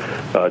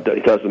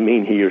 it doesn't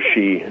mean he or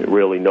she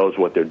really knows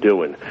what they're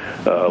doing.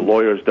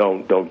 Lawyers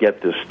don't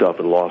get this stuff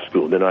in law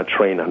school. They're not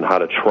trained on how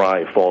to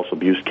try false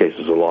abuse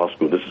cases in law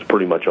school. This is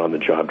pretty much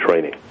on-the-job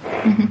training.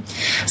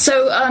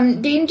 So,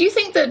 Dean, do you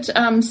think that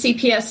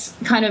CPS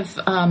kind of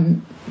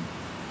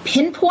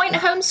pinpoint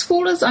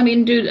homeschoolers? I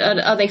mean,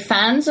 are they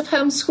fans of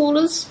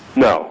homeschoolers?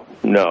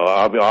 No,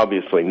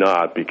 obviously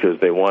not, because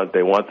they want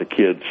the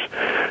kids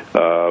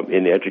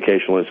in the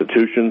educational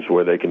institutions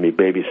where they can be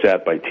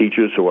babysat by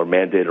teachers who are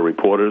mandated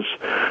reporters.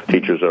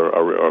 Teachers are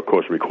of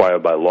course,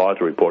 required by law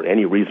to report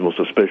any reasonable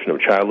suspicion of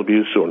child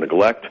abuse or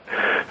neglect.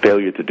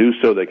 Failure to do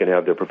so, they can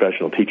have their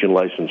professional teaching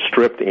license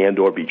stripped and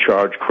or be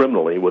charged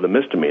criminally with a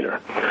misdemeanor.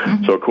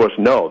 So, of course,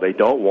 no, they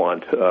don't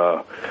want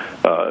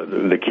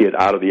the kid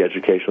out of the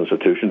educational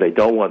institution. They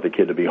don't want the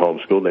kid to be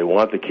homeschooled. They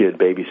want the kid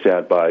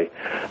babysat by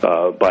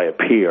a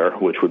peer,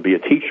 which would be a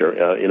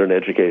teacher in an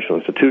educational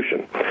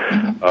institution.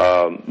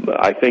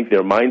 I think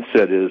their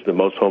mindset is that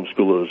most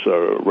homeschoolers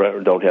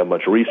don't have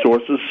much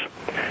resources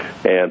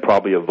and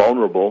probably are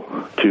vulnerable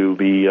to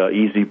be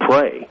easy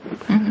prey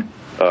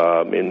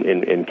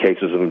in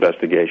cases of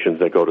investigations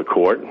that go to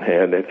court,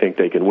 and they think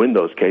they can win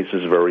those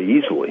cases very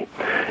easily.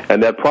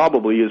 And that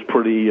probably is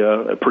pretty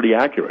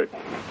accurate.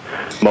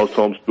 Most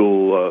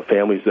homeschool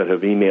families that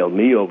have emailed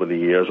me over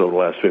the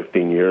last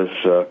 15 years,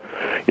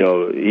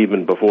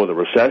 even before the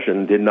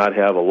recession, did not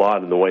have a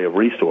lot in the way of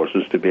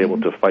resources to be able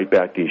to fight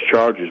back these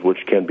charges,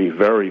 which can be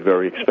very,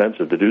 very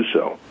expensive to do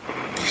so.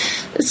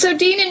 So,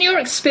 Dean, in your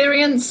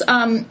experience,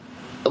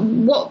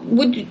 what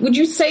would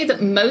you say that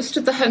most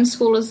of the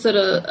homeschoolers that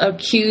are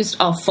accused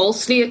are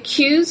falsely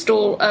accused,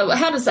 or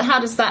how does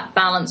that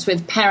balance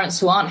with parents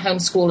who aren't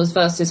homeschoolers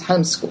versus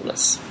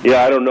homeschoolers?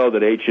 Yeah, I don't know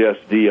that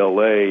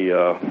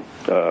HSLDA,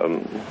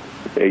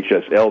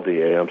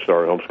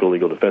 Homeschool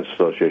Legal Defense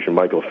Association,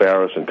 Michael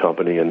Farris and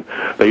company, and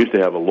they used to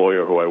have a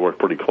lawyer who I worked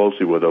pretty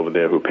closely with over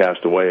there who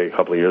passed away a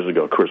couple of years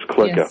ago, Chris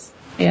Klicka. Yes.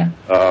 Yeah.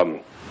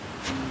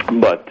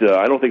 But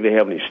I don't think they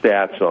have any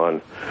stats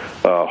on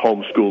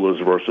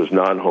homeschoolers versus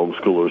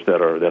non-homeschoolers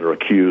that are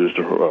accused,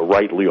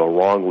 rightly or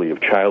wrongly,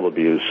 of child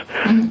abuse.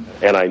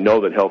 Mm-hmm. And I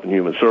know that Health and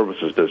Human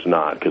Services does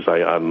not, because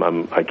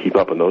I keep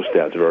up on those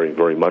stats very,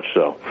 very much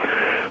so.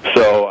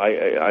 So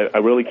I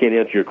really can't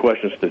answer your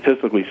question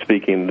statistically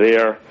speaking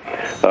there,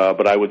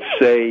 but I would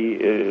say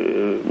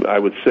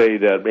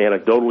that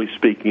anecdotally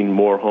speaking,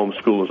 more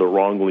homeschoolers are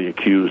wrongly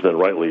accused than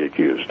rightly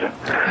accused.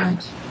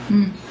 Right.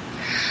 Mm.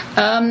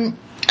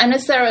 And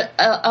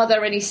are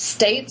there any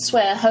states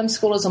where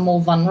homeschoolers are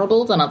more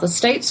vulnerable than other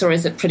states, or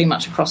is it pretty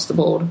much across the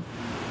board?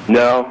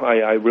 No,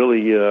 I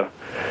really,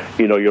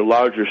 your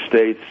larger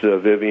states,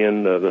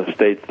 Vivian, the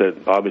states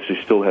that obviously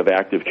still have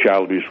active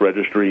child abuse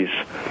registries,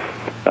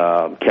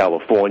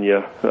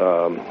 California,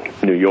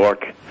 New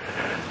York,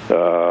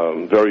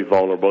 very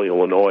vulnerable,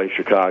 Illinois,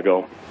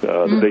 Chicago,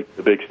 the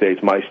big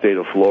states, my state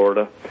of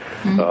Florida.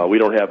 Mm-hmm. We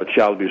don't have a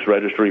child abuse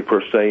registry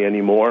per se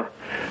anymore,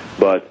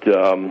 but,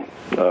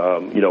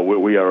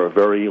 we are a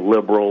very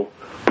liberal,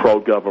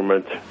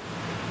 pro-government,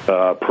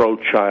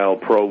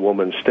 pro-child,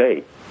 pro-woman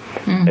state.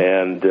 Mm-hmm.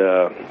 And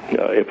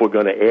if we're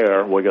going to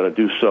err, we're going to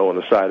do so on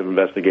the side of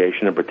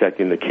investigation and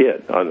protecting the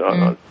kid,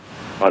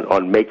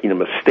 on making a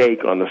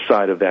mistake on the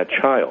side of that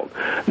child,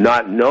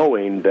 not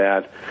knowing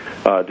that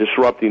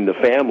disrupting the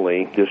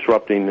family,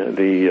 disrupting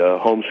the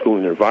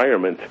homeschooling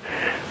environment,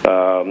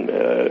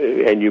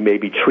 and you may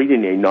be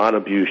treating a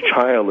non-abused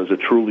child as a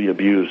truly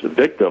abused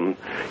victim,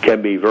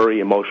 can be very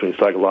emotionally,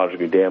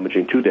 psychologically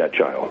damaging to that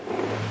child.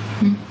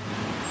 Mm-hmm.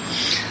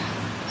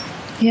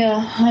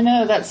 Yeah, I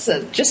know. That's I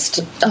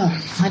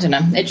don't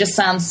know. It just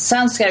sounds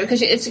scary,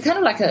 because it's kind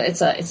of like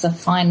it's a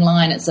fine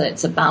line.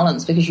 It's a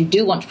balance, because you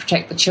do want to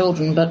protect the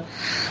children, but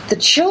the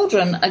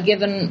children are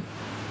given.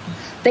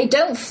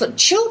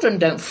 Children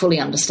don't fully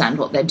understand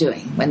what they're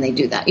doing when they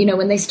do that.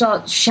 When they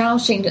start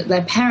shouting at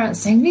their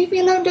parents, saying, "Leave me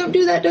alone! Don't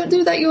do that!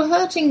 You're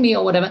hurting me,"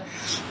 or whatever.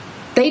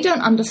 They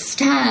don't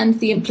understand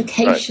the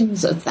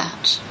implications of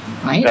that,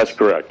 right? That's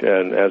correct.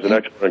 And as an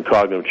expert in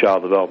cognitive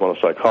child developmental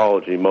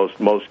psychology, most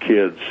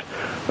kids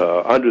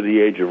under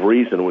the age of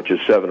reason, which is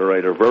 7 or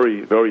 8, are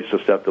very, very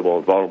susceptible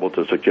and vulnerable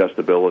to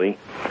suggestibility,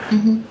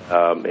 mm-hmm.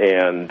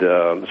 And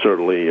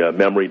certainly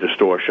memory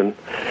distortion.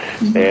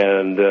 Mm-hmm.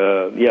 And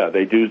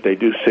they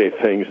do say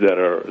things that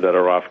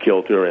are off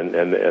kilter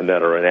and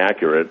that are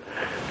inaccurate.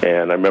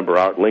 And I remember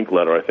Art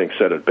Linkletter, I think,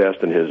 said it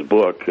best in his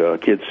book,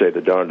 "Kids say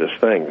the darndest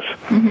things."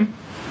 Mm-hmm.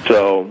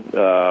 So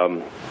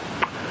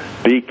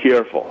be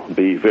careful.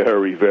 Be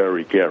very,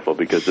 very careful,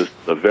 because this is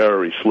a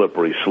very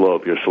slippery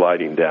slope you're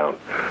sliding down.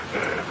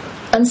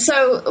 And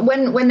so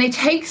when they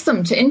take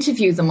them to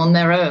interview them on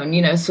their own,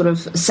 sort of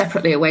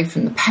separately away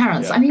from the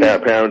parents,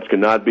 parents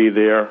cannot be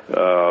there.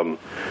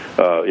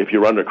 If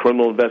you're under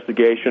criminal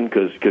investigation,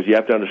 because you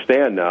have to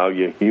understand now,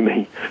 you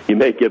may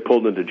get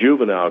pulled into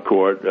juvenile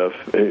court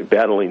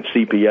battling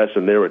CPS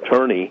and their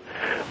attorney,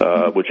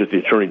 which is the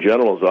Attorney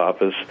General's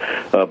office,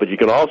 but you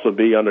can also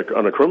be under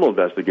criminal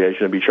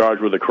investigation and be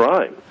charged with a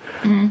crime.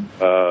 Mm-hmm.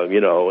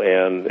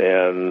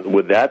 And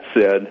with that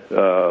said,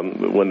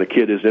 when the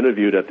kid is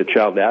interviewed at the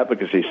Child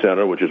Advocacy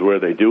Center, which is where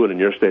they do it in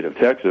your state of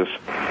Texas,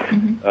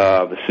 mm-hmm.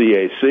 The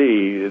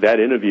CAC, that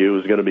interview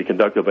is going to be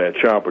conducted by a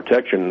child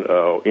protection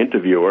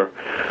interviewer,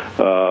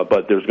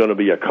 but there's going to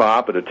be a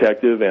cop, a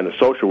detective, and a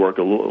social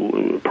worker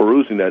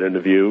perusing that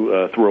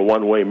interview through a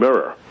one-way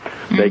mirror.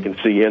 Mm-hmm. They can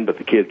see in, but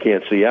the kid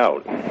can't see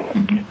out.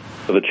 Mm-hmm.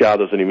 So the child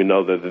doesn't even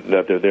know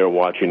that they're there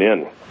watching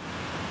in.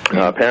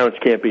 Parents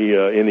can't be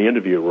in the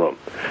interview room.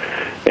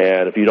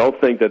 And if you don't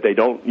think that they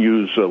don't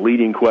use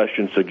leading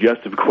questions,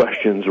 suggestive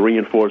questions,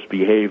 reinforced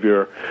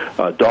behavior,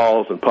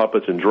 dolls and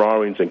puppets and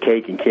drawings and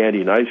cake and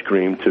candy and ice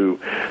cream to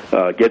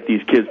get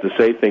these kids to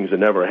say things that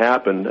never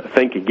happen,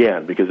 think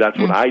again, because that's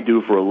what I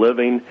do for a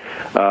living.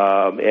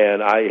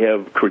 And I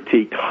have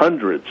critiqued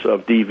hundreds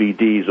of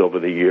DVDs over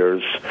the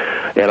years,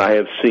 and I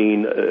have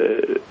seen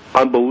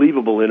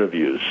unbelievable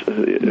interviews.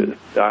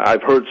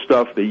 I've heard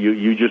stuff that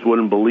you just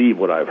wouldn't believe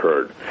what I've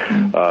heard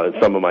in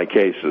some of my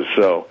cases.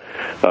 So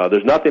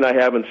there's nothing I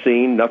haven't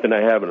seen, nothing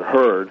I haven't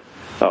heard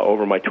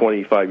over my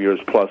 25 years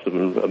plus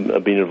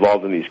of being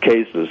involved in these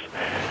cases.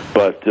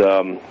 But,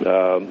 this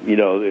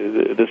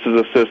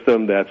is a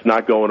system that's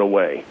not going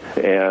away.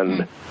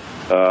 And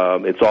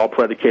it's all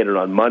predicated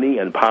on money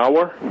and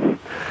power.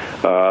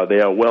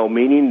 They are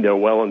well-meaning, they're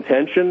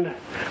well-intentioned,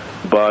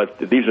 but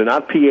these are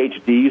not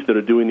PhDs that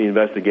are doing the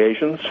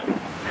investigations.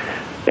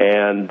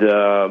 And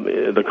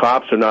the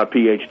cops are not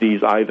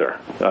PhDs either.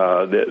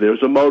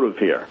 There's a motive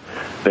here.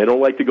 They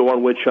don't like to go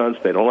on witch hunts.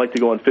 They don't like to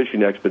go on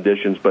fishing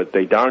expeditions, but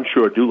they darn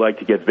sure do like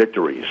to get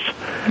victories.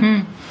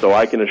 Mm. So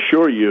I can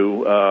assure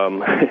you,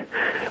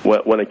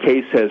 when a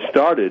case has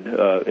started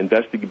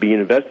being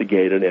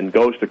investigated and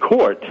goes to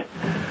court,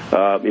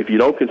 if you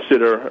don't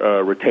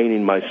consider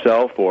retaining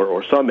myself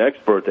or some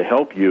expert to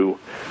help you,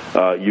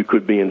 you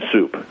could be in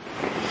soup.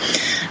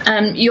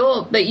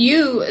 But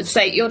you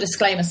say your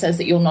disclaimer says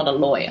that you're not a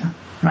lawyer,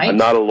 right? I'm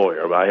not a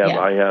lawyer.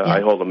 I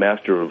hold a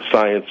Master of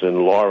Science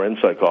in Law and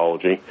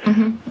Psychology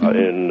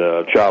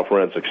in Child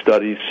Forensic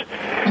Studies.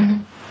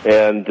 Mm-hmm.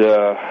 and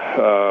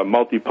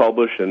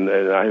multi-published, and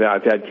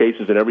I've had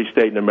cases in every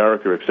state in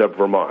America except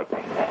Vermont.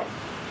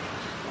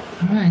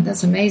 All right,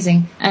 that's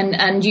amazing.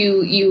 And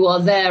you are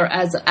there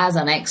as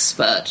an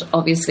expert,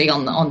 obviously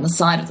on the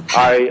side of the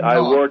parent. I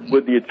work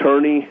with the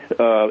attorney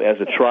as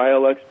a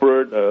trial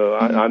expert.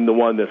 I'm the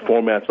one that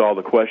formats all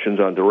the questions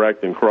on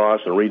direct and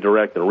cross and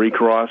redirect and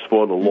recross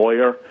for the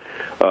lawyer,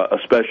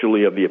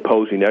 especially of the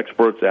opposing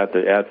experts at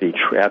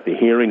the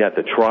hearing, at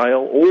the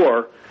trial,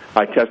 or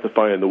I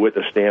testify on the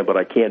witness stand, but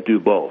I can't do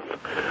both.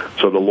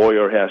 So the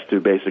lawyer has to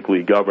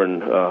basically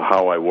govern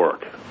how I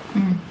work.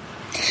 Mm.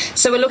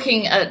 So we're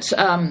looking at,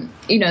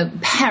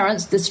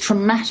 parents, this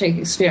traumatic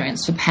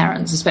experience for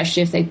parents,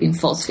 especially if they've been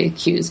falsely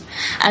accused,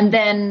 and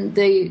then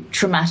the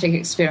traumatic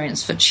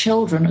experience for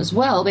children as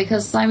well,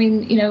 because,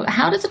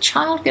 how does a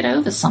child get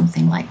over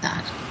something like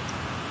that?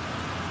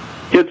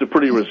 Kids are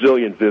pretty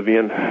resilient,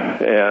 Vivian,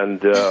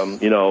 and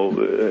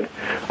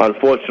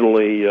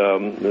unfortunately,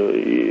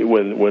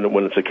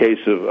 when it's a case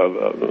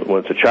of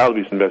when it's a child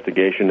abuse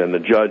investigation and the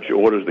judge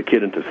orders the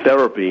kid into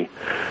therapy,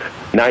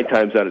 9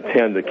 times out of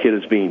 10 the kid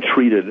is being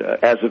treated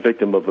as a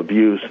victim of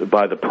abuse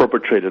by the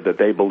perpetrator that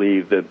they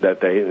believe that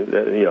did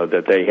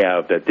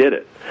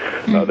it,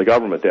 the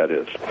government, that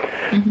is.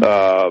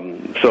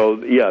 Mm-hmm. So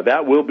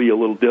that will be a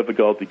little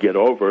difficult to get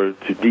over,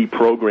 to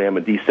deprogram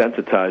and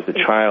desensitize the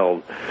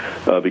child,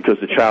 because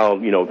the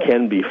child,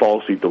 can be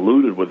falsely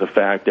deluded with the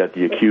fact that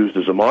the accused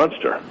is a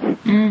monster.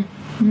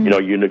 Mm-hmm.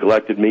 You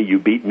neglected me, you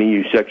beat me,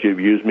 you sexually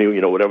abused me,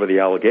 whatever the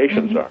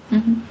allegations are.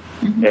 Mm-hmm.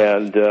 Mm-hmm.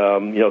 And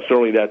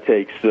certainly that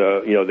takes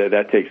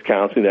that takes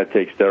counseling, that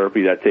takes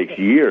therapy, that takes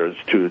years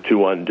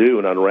to undo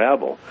and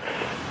unravel.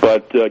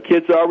 But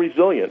kids are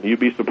resilient.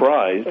 You'd be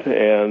surprised,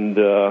 and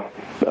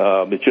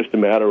it's just a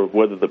matter of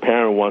whether the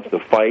parent wants to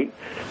fight,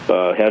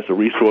 has the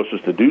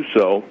resources to do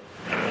so.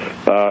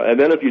 And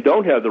then if you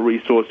don't have the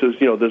resources,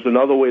 there's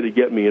another way to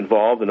get me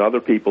involved and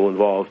other people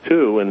involved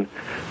too. And,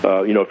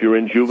 if you're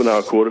in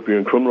juvenile court, if you're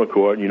in criminal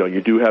court,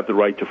 you do have the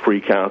right to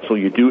free counsel.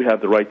 You do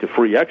have the right to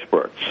free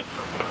experts.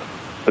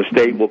 The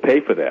state will pay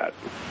for that.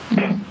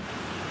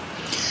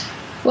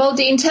 Well,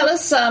 Dean, tell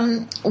us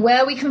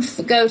where we can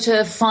go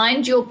to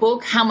find your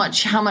book. How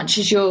much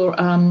is your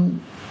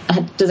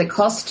does it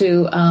cost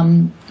to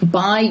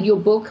buy your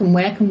book, and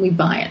where can we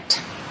buy it?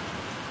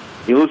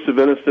 Elusive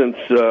Innocence,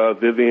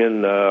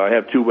 Vivian, I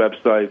have 2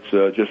 websites,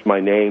 just my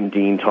name,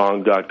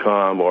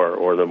 deantong.com,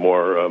 or the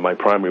more, my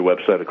primary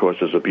website, of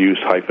course, is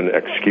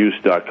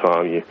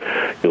abuse-excuse.com.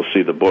 You'll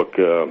see the book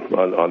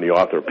on the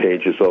author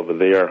pages over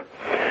there.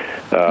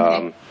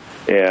 Okay.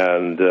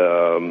 And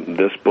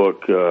this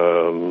book,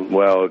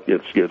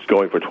 it's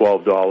going for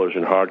 $12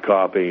 in hard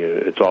copy.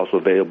 It's also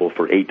available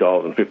for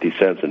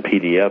 $8.50 in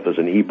PDF as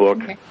an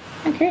ebook.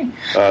 Okay.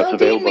 It's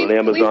available on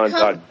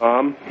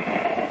Amazon.com.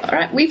 All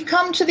right, we've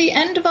come to the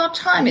end of our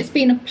time. It's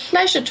been a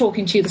pleasure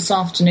talking to you this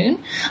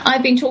afternoon.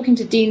 I've been talking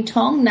to Dean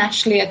Tong,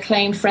 nationally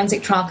acclaimed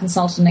forensic trial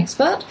consultant and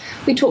expert.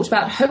 We talked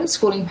about how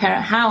homeschooling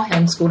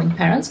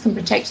parents can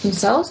protect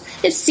themselves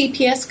if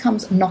CPS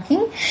comes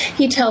knocking.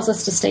 He tells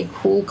us to stay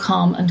cool,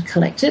 calm, and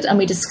collected. And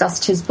we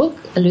discussed his book,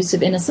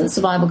 Elusive Innocence,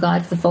 Survival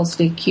Guide for the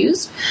Falsely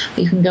Accused.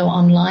 You can go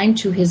online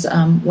to his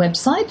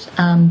website,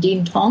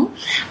 Dean Tong,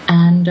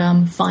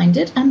 and find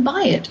it and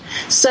buy it.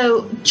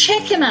 So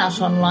check him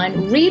out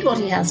online, read what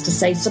he has to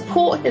say,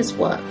 support his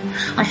work.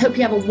 I hope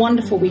you have a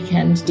wonderful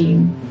weekend,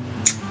 Dean.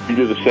 You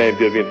do the same,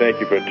 Vivian. Thank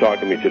you for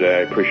talking to me today.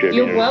 I appreciate it.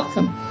 You're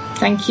welcome.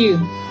 Thank you.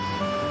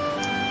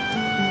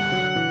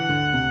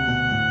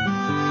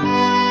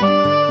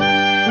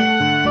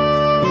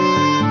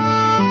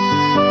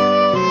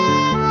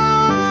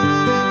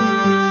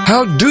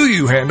 How do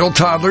you handle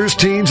toddlers,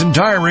 teens, and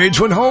tirades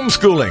when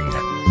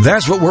homeschooling?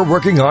 That's what we're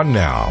working on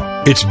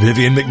now. It's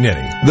Vivian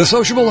McNinney, the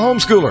sociable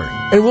homeschooler,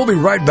 and we'll be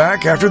right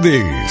back after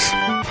these.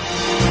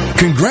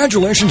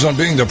 Congratulations on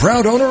being the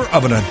proud owner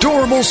of an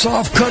adorable,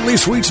 soft, cuddly,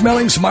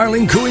 sweet-smelling,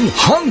 smiling, cooing,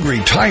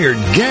 hungry, tired,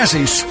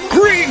 gassy,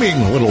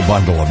 screaming little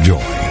bundle of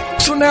joy.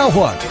 So now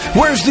what?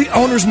 Where's the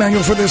owner's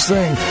manual for this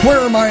thing? Where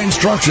are my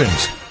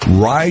instructions?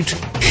 Right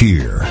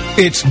here.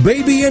 It's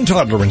Baby and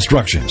Toddler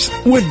Instructions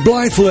with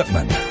Blythe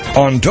Lipman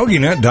on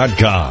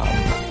TogiNet.com.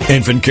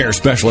 Infant care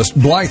specialist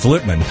Blythe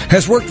Lipman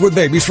has worked with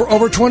babies for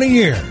over 20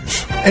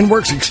 years and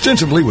works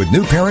extensively with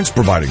new parents,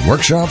 providing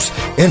workshops,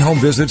 in-home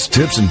visits,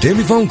 tips, and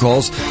daily phone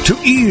calls to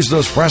ease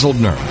those frazzled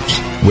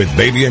nerves. With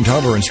Baby and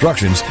Toddler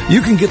Instructions,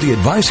 you can get the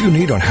advice you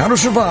need on how to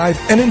survive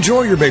and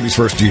enjoy your baby's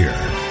first year.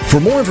 For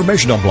more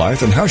information on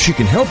Blythe and how she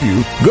can help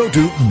you, go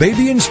to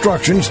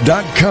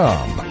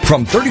babyinstructions.com.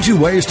 From 32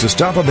 ways to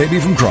stop a baby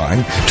from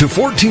crying to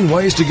 14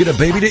 ways to get a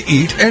baby to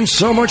eat and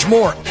so much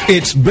more.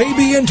 It's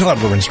Baby and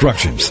Toddler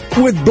Instructions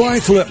with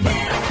Blythe Lipman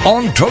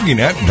on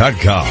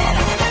TogiNet.com.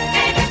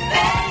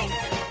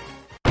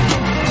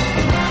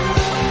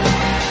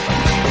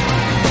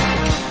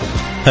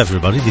 Hey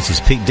everybody, this is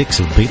Pete Dix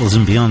of Beatles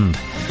and Beyond.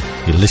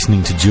 You're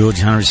listening to George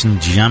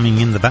Harrison jamming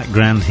in the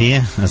background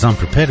here as I'm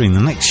preparing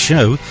the next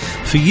show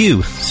for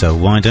you. So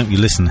why don't you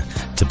listen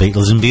to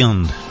Beatles and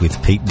Beyond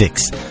with Pete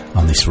Dix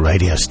on this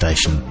radio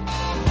station.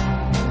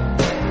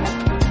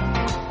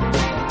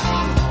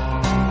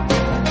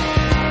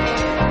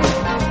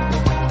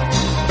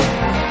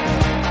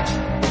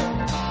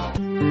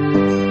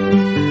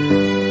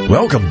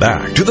 Welcome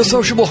back to The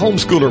Sociable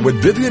Homeschooler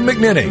with Vivian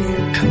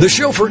McNinney, the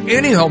show for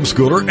any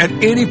homeschooler at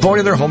any point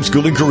in their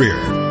homeschooling career.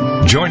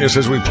 Join us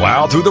as we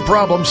plow through the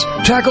problems,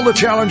 tackle the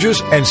challenges,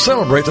 and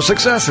celebrate the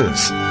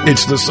successes.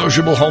 It's The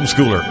Sociable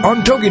Homeschooler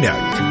on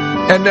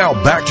TogiNet. And now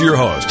back to your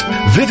host,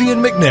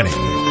 Vivian McNinney.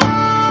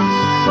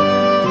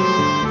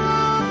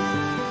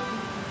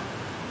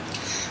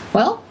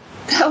 Well,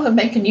 that would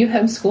make a new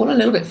homeschooler a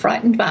little bit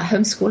frightened about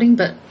homeschooling,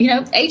 but,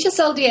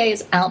 HSLDA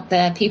is out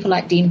there. People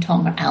like Dean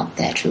Tong are out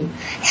there to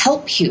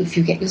help you if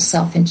you get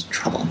yourself into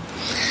trouble.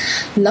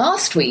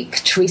 Last week,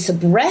 Teresa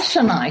Brett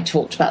and I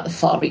talked about the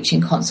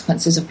far-reaching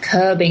consequences of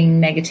curbing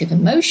negative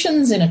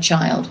emotions in a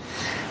child.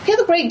 We have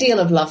a great deal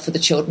of love for the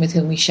children with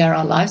whom we share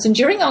our lives, and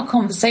during our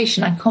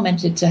conversation I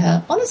commented to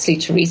her, honestly,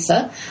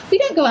 Teresa, we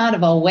don't go out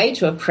of our way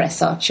to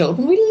oppress our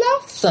children. We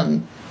love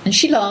them. And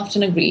she laughed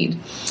and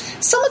agreed.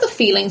 Some of the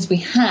feelings we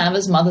have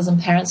as mothers and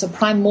parents are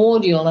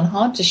primordial and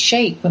hard to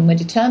shake when we're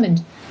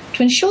determined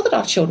to ensure that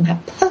our children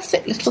have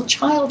perfect little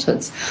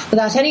childhoods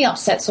without any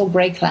upsets or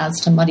grey clouds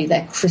to muddy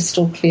their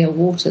crystal clear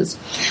waters.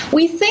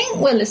 We think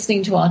we're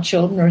listening to our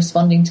children and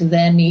responding to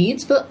their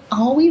needs, but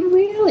are we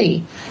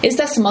really? Is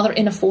there some other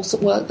inner force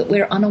at work that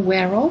we're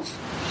unaware of?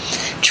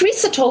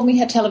 Teresa told me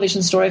her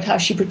television story of how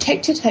she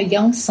protected her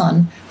young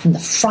son from the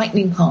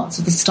frightening parts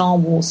of the Star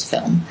Wars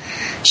film.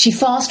 She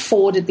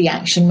fast-forwarded the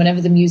action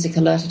whenever the music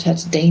alerted her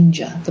to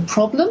danger. The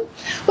problem?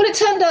 Well, it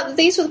turned out that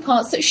these were the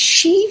parts that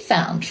she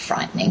found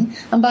frightening,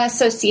 and by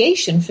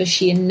association, for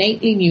she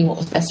innately knew what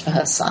was best for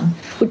her son,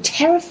 would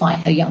terrify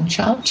her young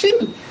child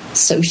too.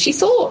 So she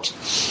thought.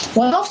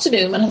 One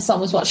afternoon, when her son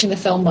was watching the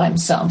film by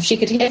himself, she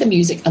could hear the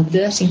music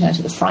alerting her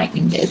to the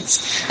frightening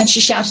bits, and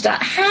she shouted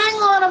out, "Hang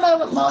on a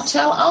moment,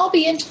 Martel, I'll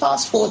be in to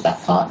fast forward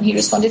that part." And he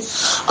responded,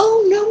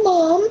 "Oh, no,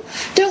 Mom,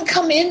 don't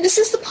come in. This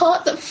is the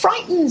part that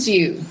frightens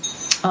you."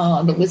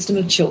 Ah, the wisdom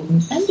of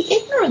children and the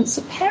ignorance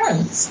of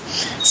parents.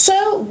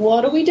 So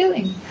what are we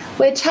doing?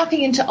 We're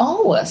tapping into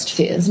our worst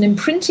fears and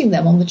imprinting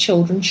them on the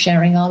children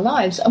sharing our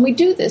lives, and we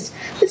do this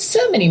with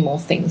so many more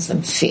things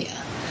than fear.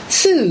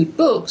 Food,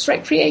 books,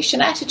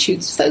 recreation,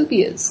 attitudes,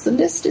 phobias. The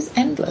list is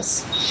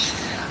endless.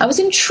 I was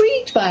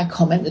intrigued by a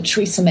comment that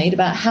Teresa made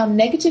about how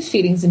negative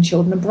feelings in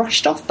children are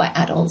brushed off by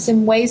adults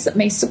in ways that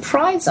may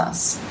surprise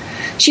us.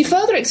 She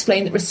further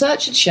explained that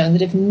research had shown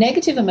that if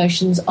negative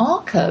emotions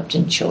are curbed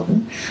in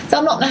children,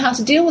 they'll not know how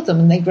to deal with them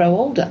when they grow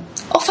older.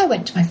 Off I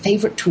went to my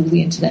favourite tool,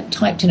 the internet,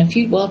 typed in a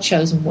few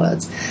well-chosen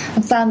words,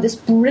 and found this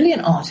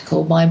brilliant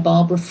article by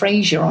Barbara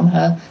Fraser on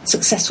her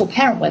Successful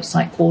Parent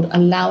website called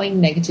Allowing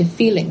Negative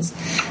Feelings.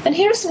 And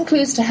here are some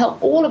clues to help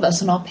all of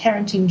us on our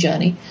parenting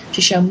journey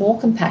to show more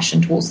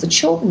compassion towards the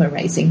children we're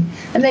raising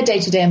and their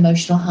day-to-day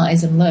emotional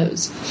highs and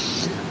lows.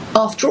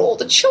 After all,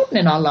 the children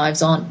in our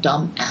lives aren't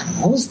dumb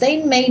animals.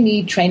 They may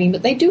need training,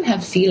 but they do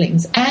have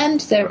feelings and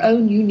their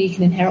own unique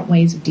and inherent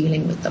ways of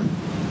dealing with them.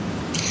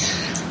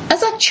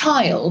 As a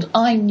child,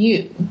 I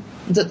knew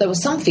that there were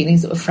some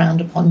feelings that were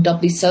frowned upon,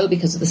 doubly so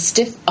because of the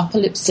stiff upper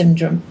lip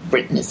syndrome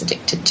Britain is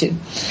addicted to.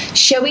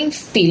 Showing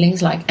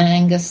feelings like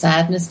anger,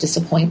 sadness,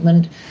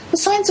 disappointment were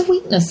signs of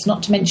weakness,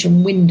 not to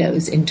mention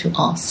windows into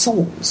our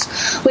souls,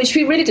 which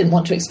we really didn't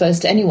want to expose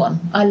to anyone.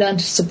 I learned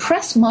to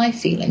suppress my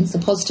feelings, the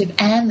positive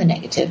and the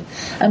negative,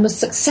 and was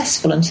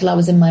successful until I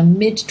was in my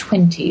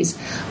mid-20s,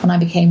 when I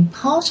became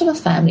part of a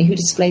family who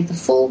displayed the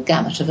full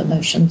gamut of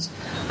emotions.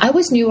 I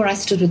always knew where I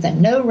stood with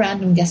them, no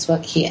random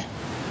guesswork here.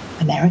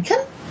 American?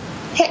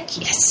 Heck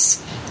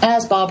yes.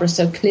 As Barbara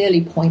so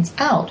clearly points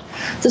out,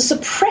 the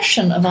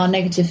suppression of our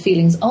negative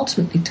feelings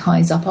ultimately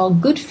ties up our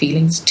good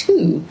feelings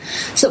too,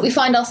 so that we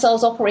find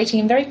ourselves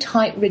operating in very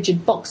tight,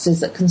 rigid boxes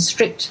that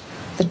constrict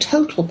the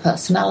total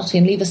personality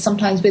and leave us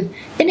sometimes with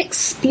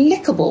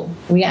inexplicable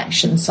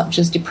reactions such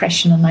as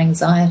depression and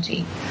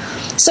anxiety.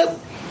 So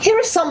here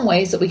are some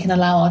ways that we can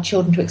allow our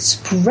children to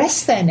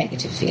express their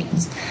negative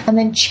feelings and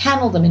then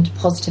channel them into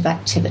positive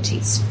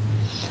activities.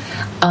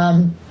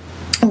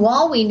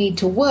 While we need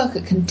to work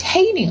at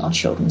containing our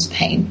children's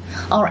pain,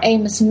 our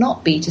aim must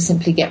not be to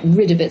simply get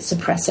rid of it,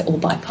 suppress it, or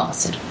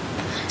bypass it.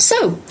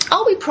 So,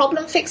 are we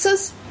problem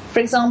fixers? For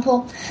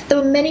example, there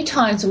were many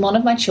times when one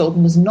of my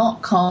children was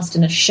not cast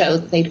in a show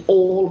that they'd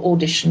all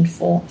auditioned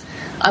for.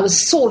 I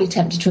was sorely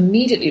tempted to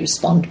immediately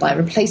respond by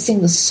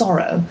replacing the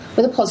sorrow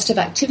with a positive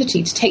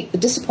activity to take the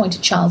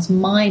disappointed child's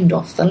mind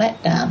off the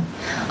letdown.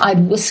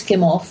 I'd whisk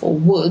him off, or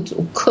would,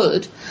 or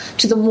could,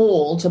 to the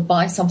mall to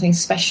buy something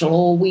special,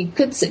 or we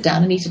could sit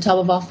down and eat a tub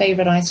of our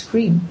favourite ice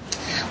cream.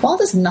 While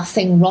there's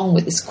nothing wrong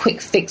with this quick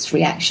fix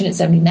reaction,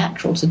 it's only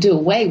natural to do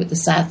away with the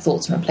sad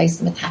thoughts and replace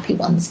them with happy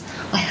ones.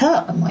 I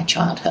hurt when my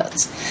child hurts.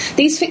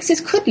 These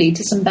fixes could lead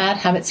to some bad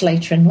habits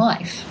later in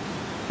life.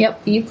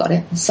 Yep, you've got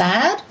it.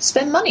 Sad?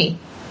 Spend money.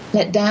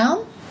 Let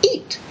down?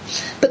 eat.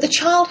 But the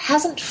child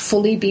hasn't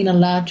fully been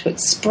allowed to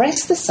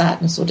express the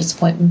sadness or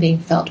disappointment being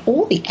felt,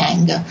 or the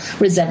anger,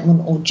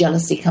 resentment or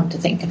jealousy, come to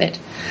think of it.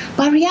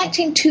 By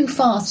reacting too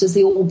fast as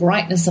the all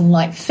brightness and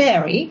light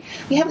fairy,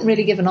 we haven't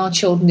really given our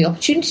children the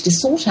opportunity to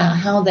sort out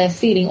how they're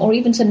feeling or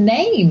even to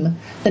name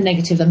the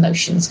negative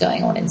emotions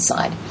going on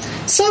inside.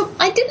 So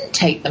I didn't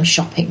take them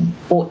shopping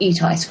or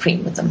eat ice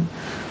cream with them.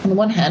 On the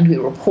one hand, we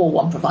were a poor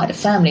one-provider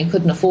family and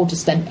couldn't afford to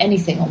spend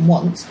anything on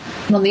wants,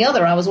 and on the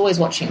other, I was always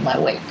watching my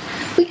weight.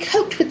 We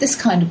coped with this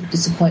kind of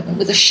disappointment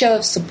with a show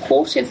of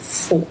supportive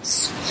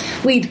force.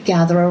 We'd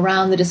gather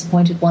around the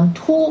disappointed one,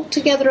 talk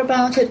together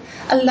about it,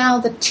 allow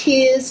the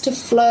tears to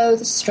flow,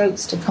 the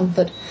strokes to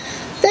comfort.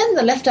 Then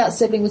the left-out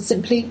sibling would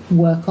simply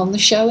work on the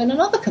show in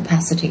another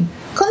capacity.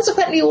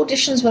 Consequently,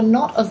 auditions were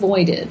not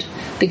avoided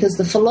because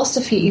the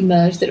philosophy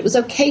emerged that it was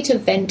okay to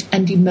vent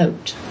and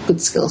emote,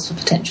 good skills for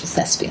potential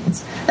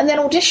thespians, and then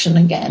audition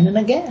again and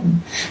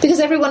again.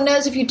 Because everyone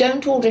knows if you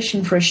don't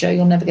audition for a show,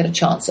 you'll never get a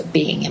chance at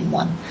being in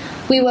one.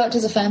 We worked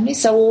as a family,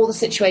 so all the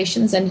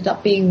situations ended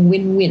up being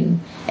win-win.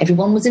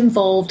 Everyone was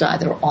involved,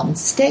 either on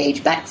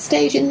stage,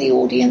 backstage, in the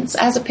audience,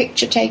 as a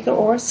picture taker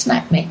or a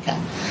snack maker.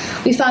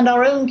 We found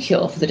our own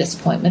cure for the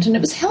disappointment, and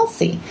it was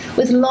healthy,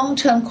 with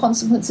long-term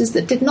consequences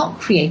that did not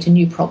create a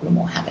new problem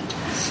or habit.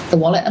 The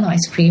wallet and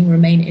ice cream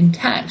remain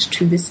intact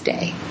to this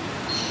day.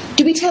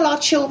 Do we tell our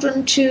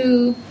children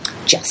to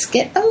just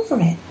get over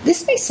it?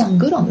 This may sound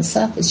good on the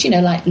surface,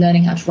 like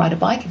learning how to ride a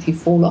bike. If you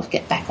fall off,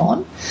 get back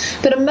on.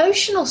 But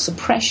emotional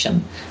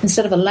suppression,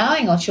 instead of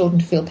allowing our children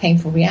to feel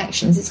painful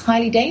reactions, is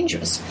highly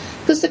dangerous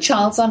because the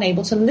child's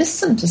unable to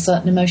listen to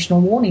certain emotional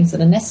warnings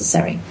that are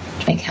necessary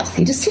to make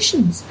healthy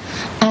decisions.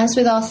 As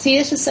with our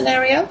theatre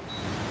scenario,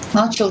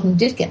 our children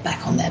did get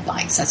back on their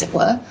bikes, as it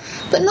were,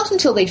 but not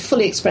until they'd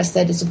fully expressed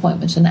their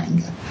disappointment and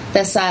anger,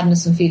 their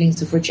sadness and feelings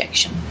of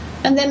rejection,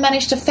 and then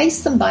managed to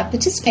face them by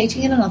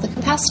participating in another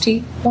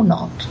capacity, or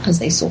not, as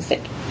they saw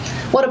fit.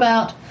 What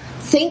about,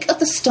 think of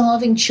the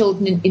starving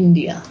children in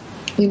India?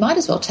 We might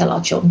as well tell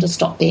our children to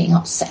stop being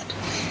upset.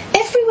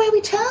 Everywhere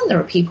we turn, there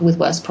are people with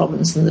worse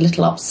problems than the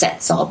little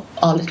upsets our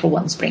little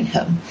ones bring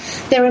home.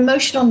 Their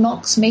emotional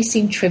knocks may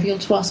seem trivial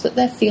to us, but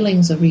their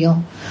feelings are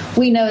real.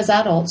 We know as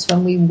adults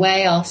when we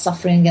weigh our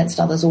suffering against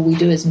others, all we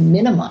do is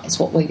minimize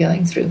what we're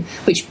going through,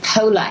 which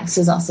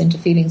polaxes us into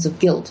feelings of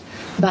guilt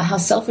about how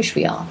selfish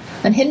we are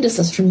and hinders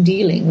us from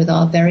dealing with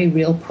our very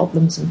real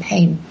problems and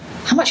pain.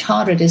 How much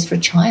harder it is for a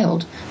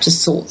child to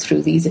sort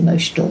through these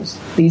emotions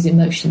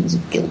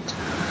of guilt.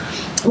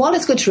 While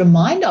it's good to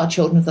remind our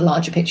children of the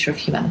larger picture of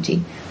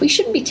humanity, we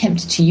shouldn't be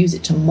tempted to use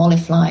it to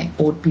mollify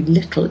or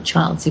belittle a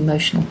child's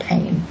emotional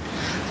pain.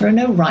 There are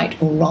no right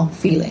or wrong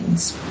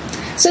feelings.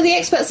 So the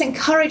experts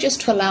encourage us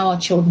to allow our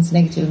children's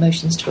negative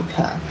emotions to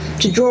occur,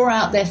 to draw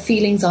out their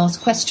feelings, ask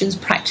questions,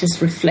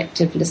 practice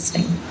reflective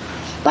listening.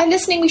 By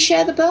listening, we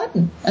share the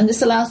burden, and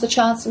this allows the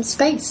child some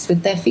space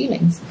with their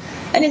feelings.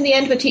 And in the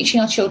end, we're teaching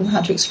our children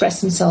how to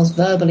express themselves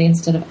verbally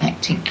instead of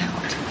acting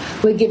out.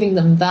 We're giving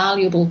them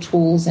valuable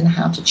tools in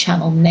how to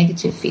channel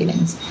negative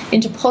feelings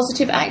into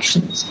positive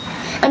actions.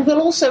 And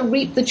we'll also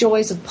reap the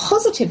joys of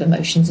positive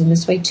emotions in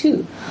this way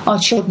too. Our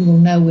children will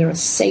know we're a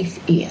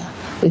safe ear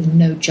with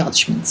no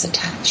judgments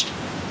attached.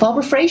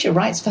 Barbara Fraser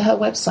writes for her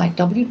website,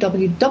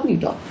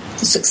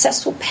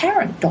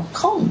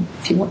 www.thesuccessfulparent.com,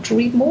 if you want to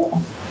read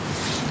more.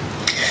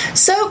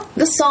 So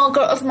the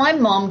saga of my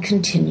mom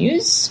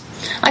continues.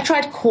 I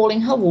tried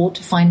calling her ward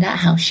to find out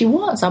how she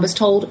was. I was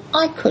told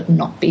I could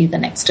not be the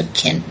next of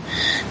kin.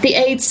 The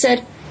aide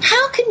said,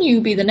 "How can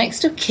you be the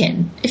next of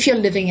kin if you're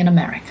living in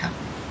America?"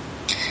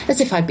 As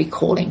if I'd be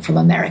calling from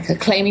America,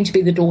 claiming to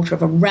be the daughter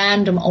of a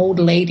random old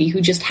lady who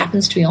just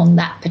happens to be on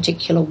that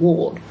particular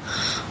ward.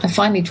 I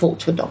finally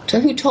talked to a doctor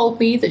who told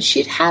me that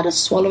she'd had a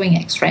swallowing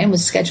x-ray and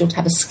was scheduled to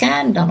have a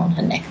scan done on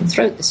her neck and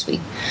throat this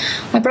week.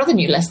 My brother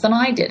knew less than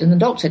I did, and the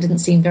doctor didn't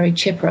seem very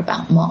chipper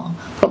about Ma,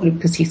 probably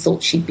because he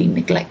thought she'd been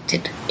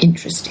neglected.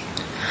 Interesting.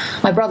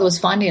 My brother was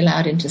finally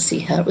allowed in to see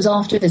her. It was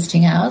after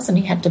visiting hours, and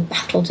he had to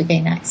battle to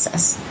gain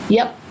access.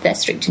 Yep, they're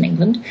strict in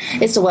England.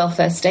 It's a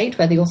welfare state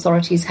where the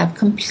authorities have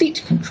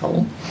complete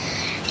control.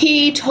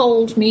 He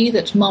told me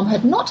that Mum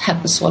had not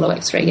had the swallow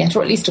x-ray yet,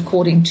 or at least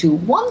according to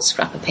one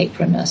scrap of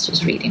paper a nurse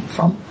was reading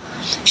from.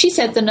 She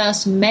said the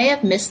nurse may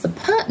have missed the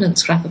pertinent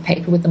scrap of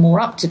paper with the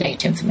more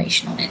up-to-date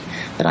information on it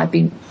that I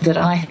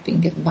had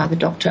been given by the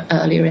doctor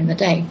earlier in the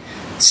day.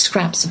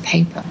 Scraps of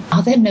paper.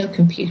 Are there no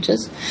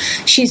computers?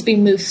 She's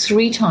been moved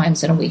 3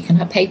 times in a week and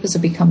her papers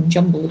have become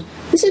jumbled.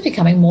 This is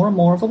becoming more and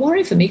more of a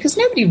worry for me because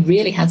nobody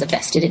really has a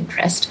vested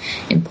interest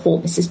in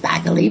poor Mrs.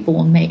 Baggerly,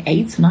 born May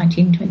 8th,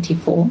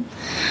 1924.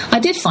 I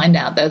did find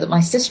out, though, that my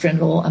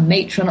sister-in-law, a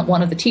matron at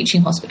one of the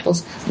teaching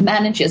hospitals,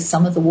 manages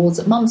some of the wards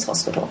at Mum's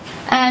hospital,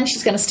 and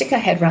she's going to stick her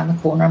head round the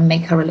corner and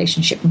make her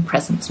relationship and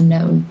presence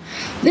known.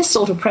 This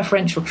sort of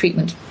preferential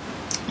treatment,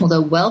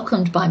 although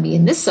welcomed by me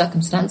in this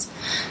circumstance,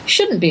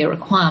 shouldn't be a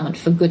requirement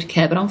for good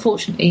care, but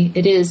unfortunately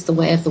it is the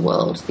way of the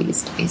world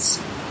these days.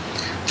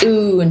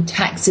 Ooh, and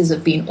taxes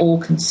have been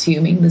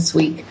all-consuming this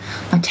week.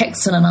 My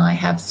Texan and I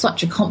have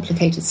such a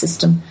complicated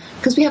system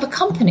because we have a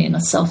company and are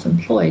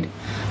self-employed.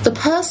 The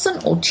person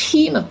or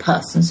team of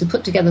persons who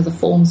put together the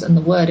forms and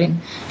the wording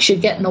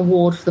should get an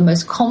award for the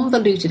most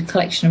convoluted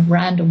collection of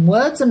random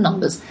words and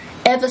numbers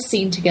ever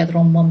seen together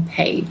on one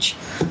page.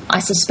 I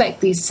suspect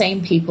these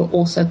same people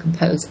also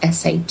compose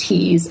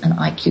SATs and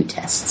IQ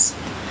tests.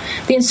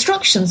 The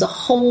instructions are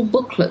whole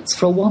booklets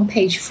for a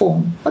one-page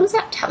form. What does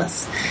that tell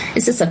us?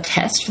 Is this a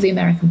test for the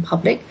American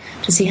public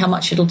to see how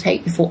much it'll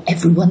take before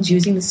everyone's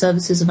using the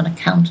services of an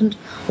accountant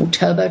or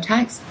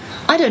TurboTax?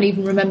 I don't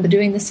even remember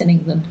doing this in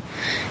England.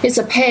 It's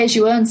a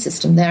pay-as-you-earn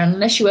system there, and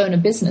unless you own a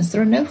business,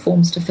 there are no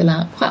forms to fill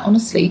out. Quite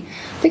honestly,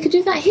 they could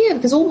do that here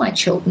because all my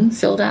children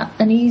filled out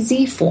an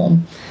EZ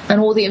form, and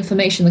all the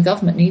information the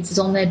government needs is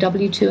on their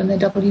W-2 and their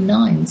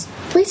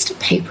W-9s. Waste of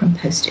paper and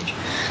postage.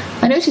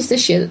 I noticed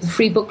this year that the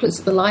free booklets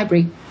at the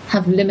library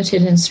have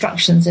limited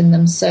instructions in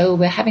them, so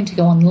we're having to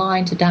go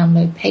online to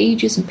download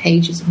pages and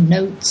pages of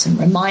notes and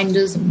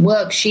reminders and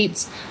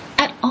worksheets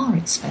at our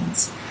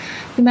expense.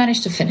 We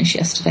managed to finish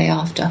yesterday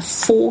after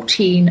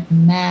 14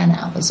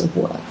 man-hours of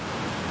work.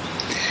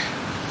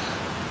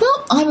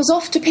 Well, I was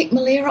off to pick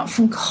Malia up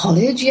from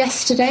college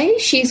yesterday.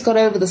 She's got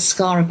over the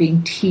scar of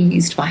being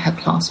teased by her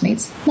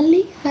classmates.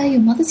 Malia, your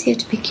mother's here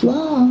to pick you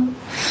up.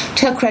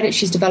 To her credit,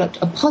 she's developed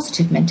a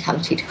positive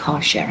mentality to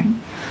car sharing.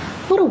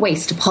 What a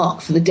waste to park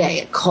for the day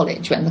at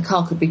college when the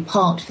car could be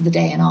parked for the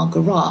day in our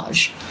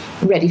garage,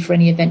 ready for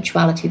any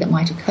eventuality that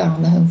might occur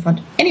on the home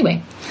front.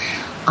 Anyway,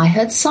 I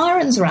heard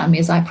sirens around me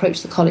as I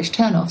approached the college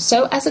turnoff,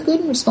 so as a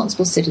good and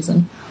responsible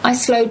citizen, I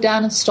slowed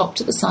down and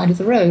stopped at the side of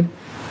the road.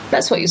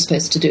 That's what you're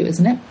supposed to do,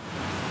 isn't it?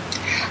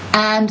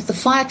 And the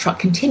fire truck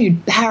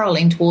continued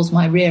barreling towards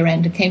my rear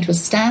end and came to a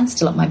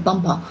standstill at my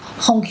bumper,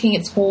 honking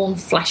its horn,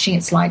 flashing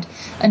its light,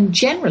 and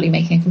generally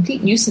making a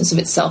complete nuisance of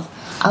itself.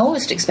 I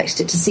almost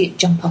expected to see it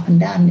jump up and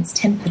down in its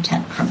temper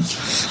tantrum.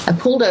 I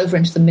pulled over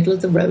into the middle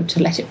of the road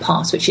to let it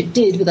pass, which it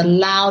did with a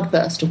loud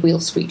burst of wheel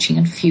screeching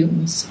and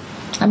fumes.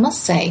 I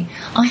must say,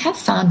 I have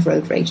found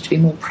road rage to be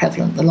more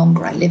prevalent the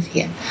longer I live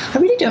here. I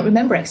really don't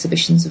remember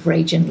exhibitions of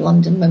rage in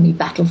London when we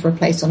battle for a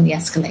place on the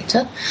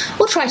escalator,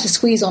 or try to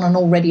squeeze on an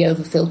already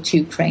overfilled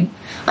tube train.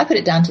 I put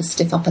it down to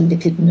stiff upper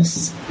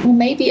lipidness, or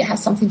maybe it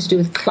has something to do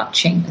with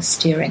clutching a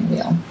steering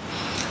wheel.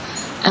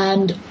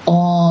 And,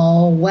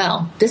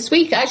 this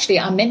week, actually,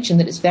 I mentioned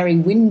that it's very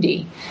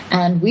windy,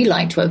 and we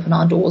like to open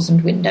our doors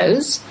and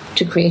windows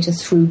to create a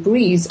through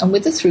breeze. And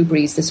with the through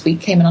breeze this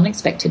week came an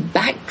unexpected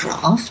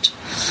backdraft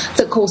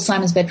that caused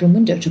Simon's bedroom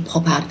window to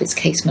pop out of its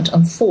casement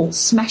and fall,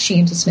 smashing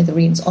into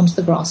smithereens onto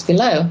the grass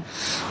below.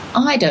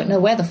 I don't know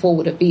where the fall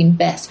would have been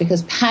best,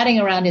 because padding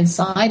around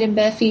inside in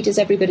bare feet is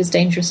every bit as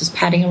dangerous as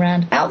padding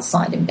around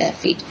outside in bare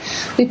feet.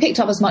 We picked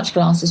up as much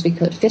glass as we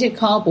could, fitted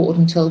cardboard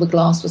until the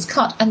glass was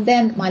cut, and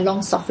then my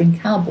long-suffering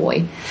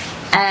cowboy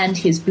and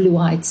his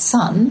blue-eyed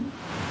son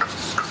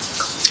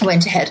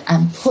went ahead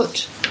and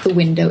put the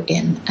window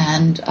in.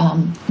 And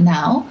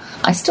now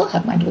I still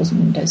have my doors and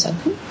windows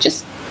open,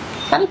 just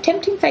kind of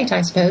tempting fate,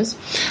 I suppose.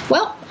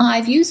 Well,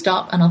 I've used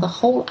up another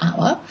whole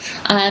hour,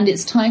 and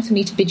it's time for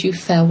me to bid you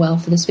farewell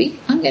for this week.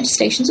 I'm going to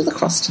Stations of the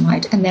Cross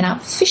tonight, and then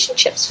out for fish and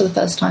chips for the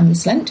first time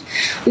this Lent.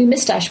 We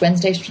missed Ash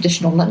Wednesday's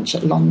traditional lunch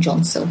at Long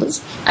John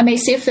Silver's. I may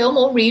see a film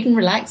or read and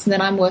relax, and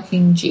then I'm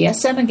working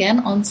GSM again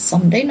on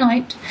Sunday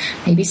night.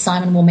 Maybe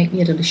Simon will make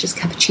me a delicious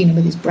cappuccino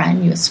with his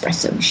brand new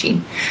espresso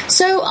machine.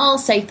 So I'll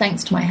say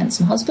thanks to my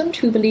handsome husband,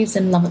 who believes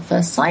in love at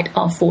first sight,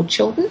 our 4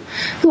 children,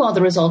 who are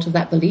the result of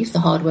that belief, the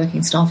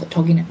hard-working staff at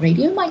TogiNet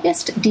Radio, my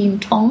guest Dean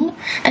Tong,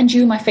 and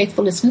you, my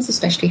faithful listeners,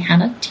 especially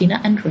Hannah,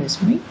 Tina, and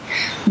Rosemary.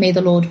 May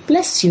the Lord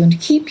bless you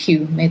and keep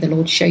you. May the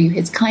Lord show you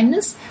his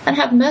kindness and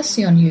have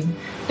mercy on you.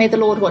 May the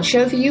Lord watch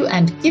over you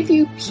and give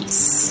you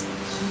peace.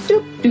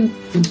 Doop, doop,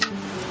 doop.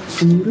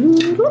 Doop,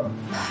 doop, doop.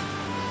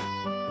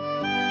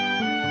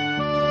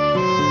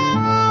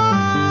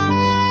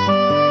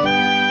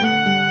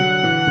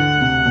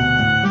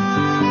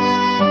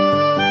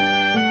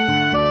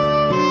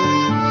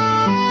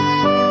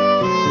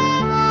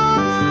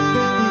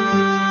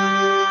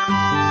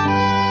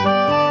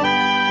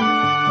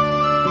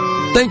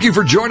 Thank you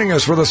for joining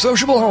us for The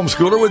Sociable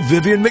Homeschooler with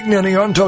Vivian McNinney on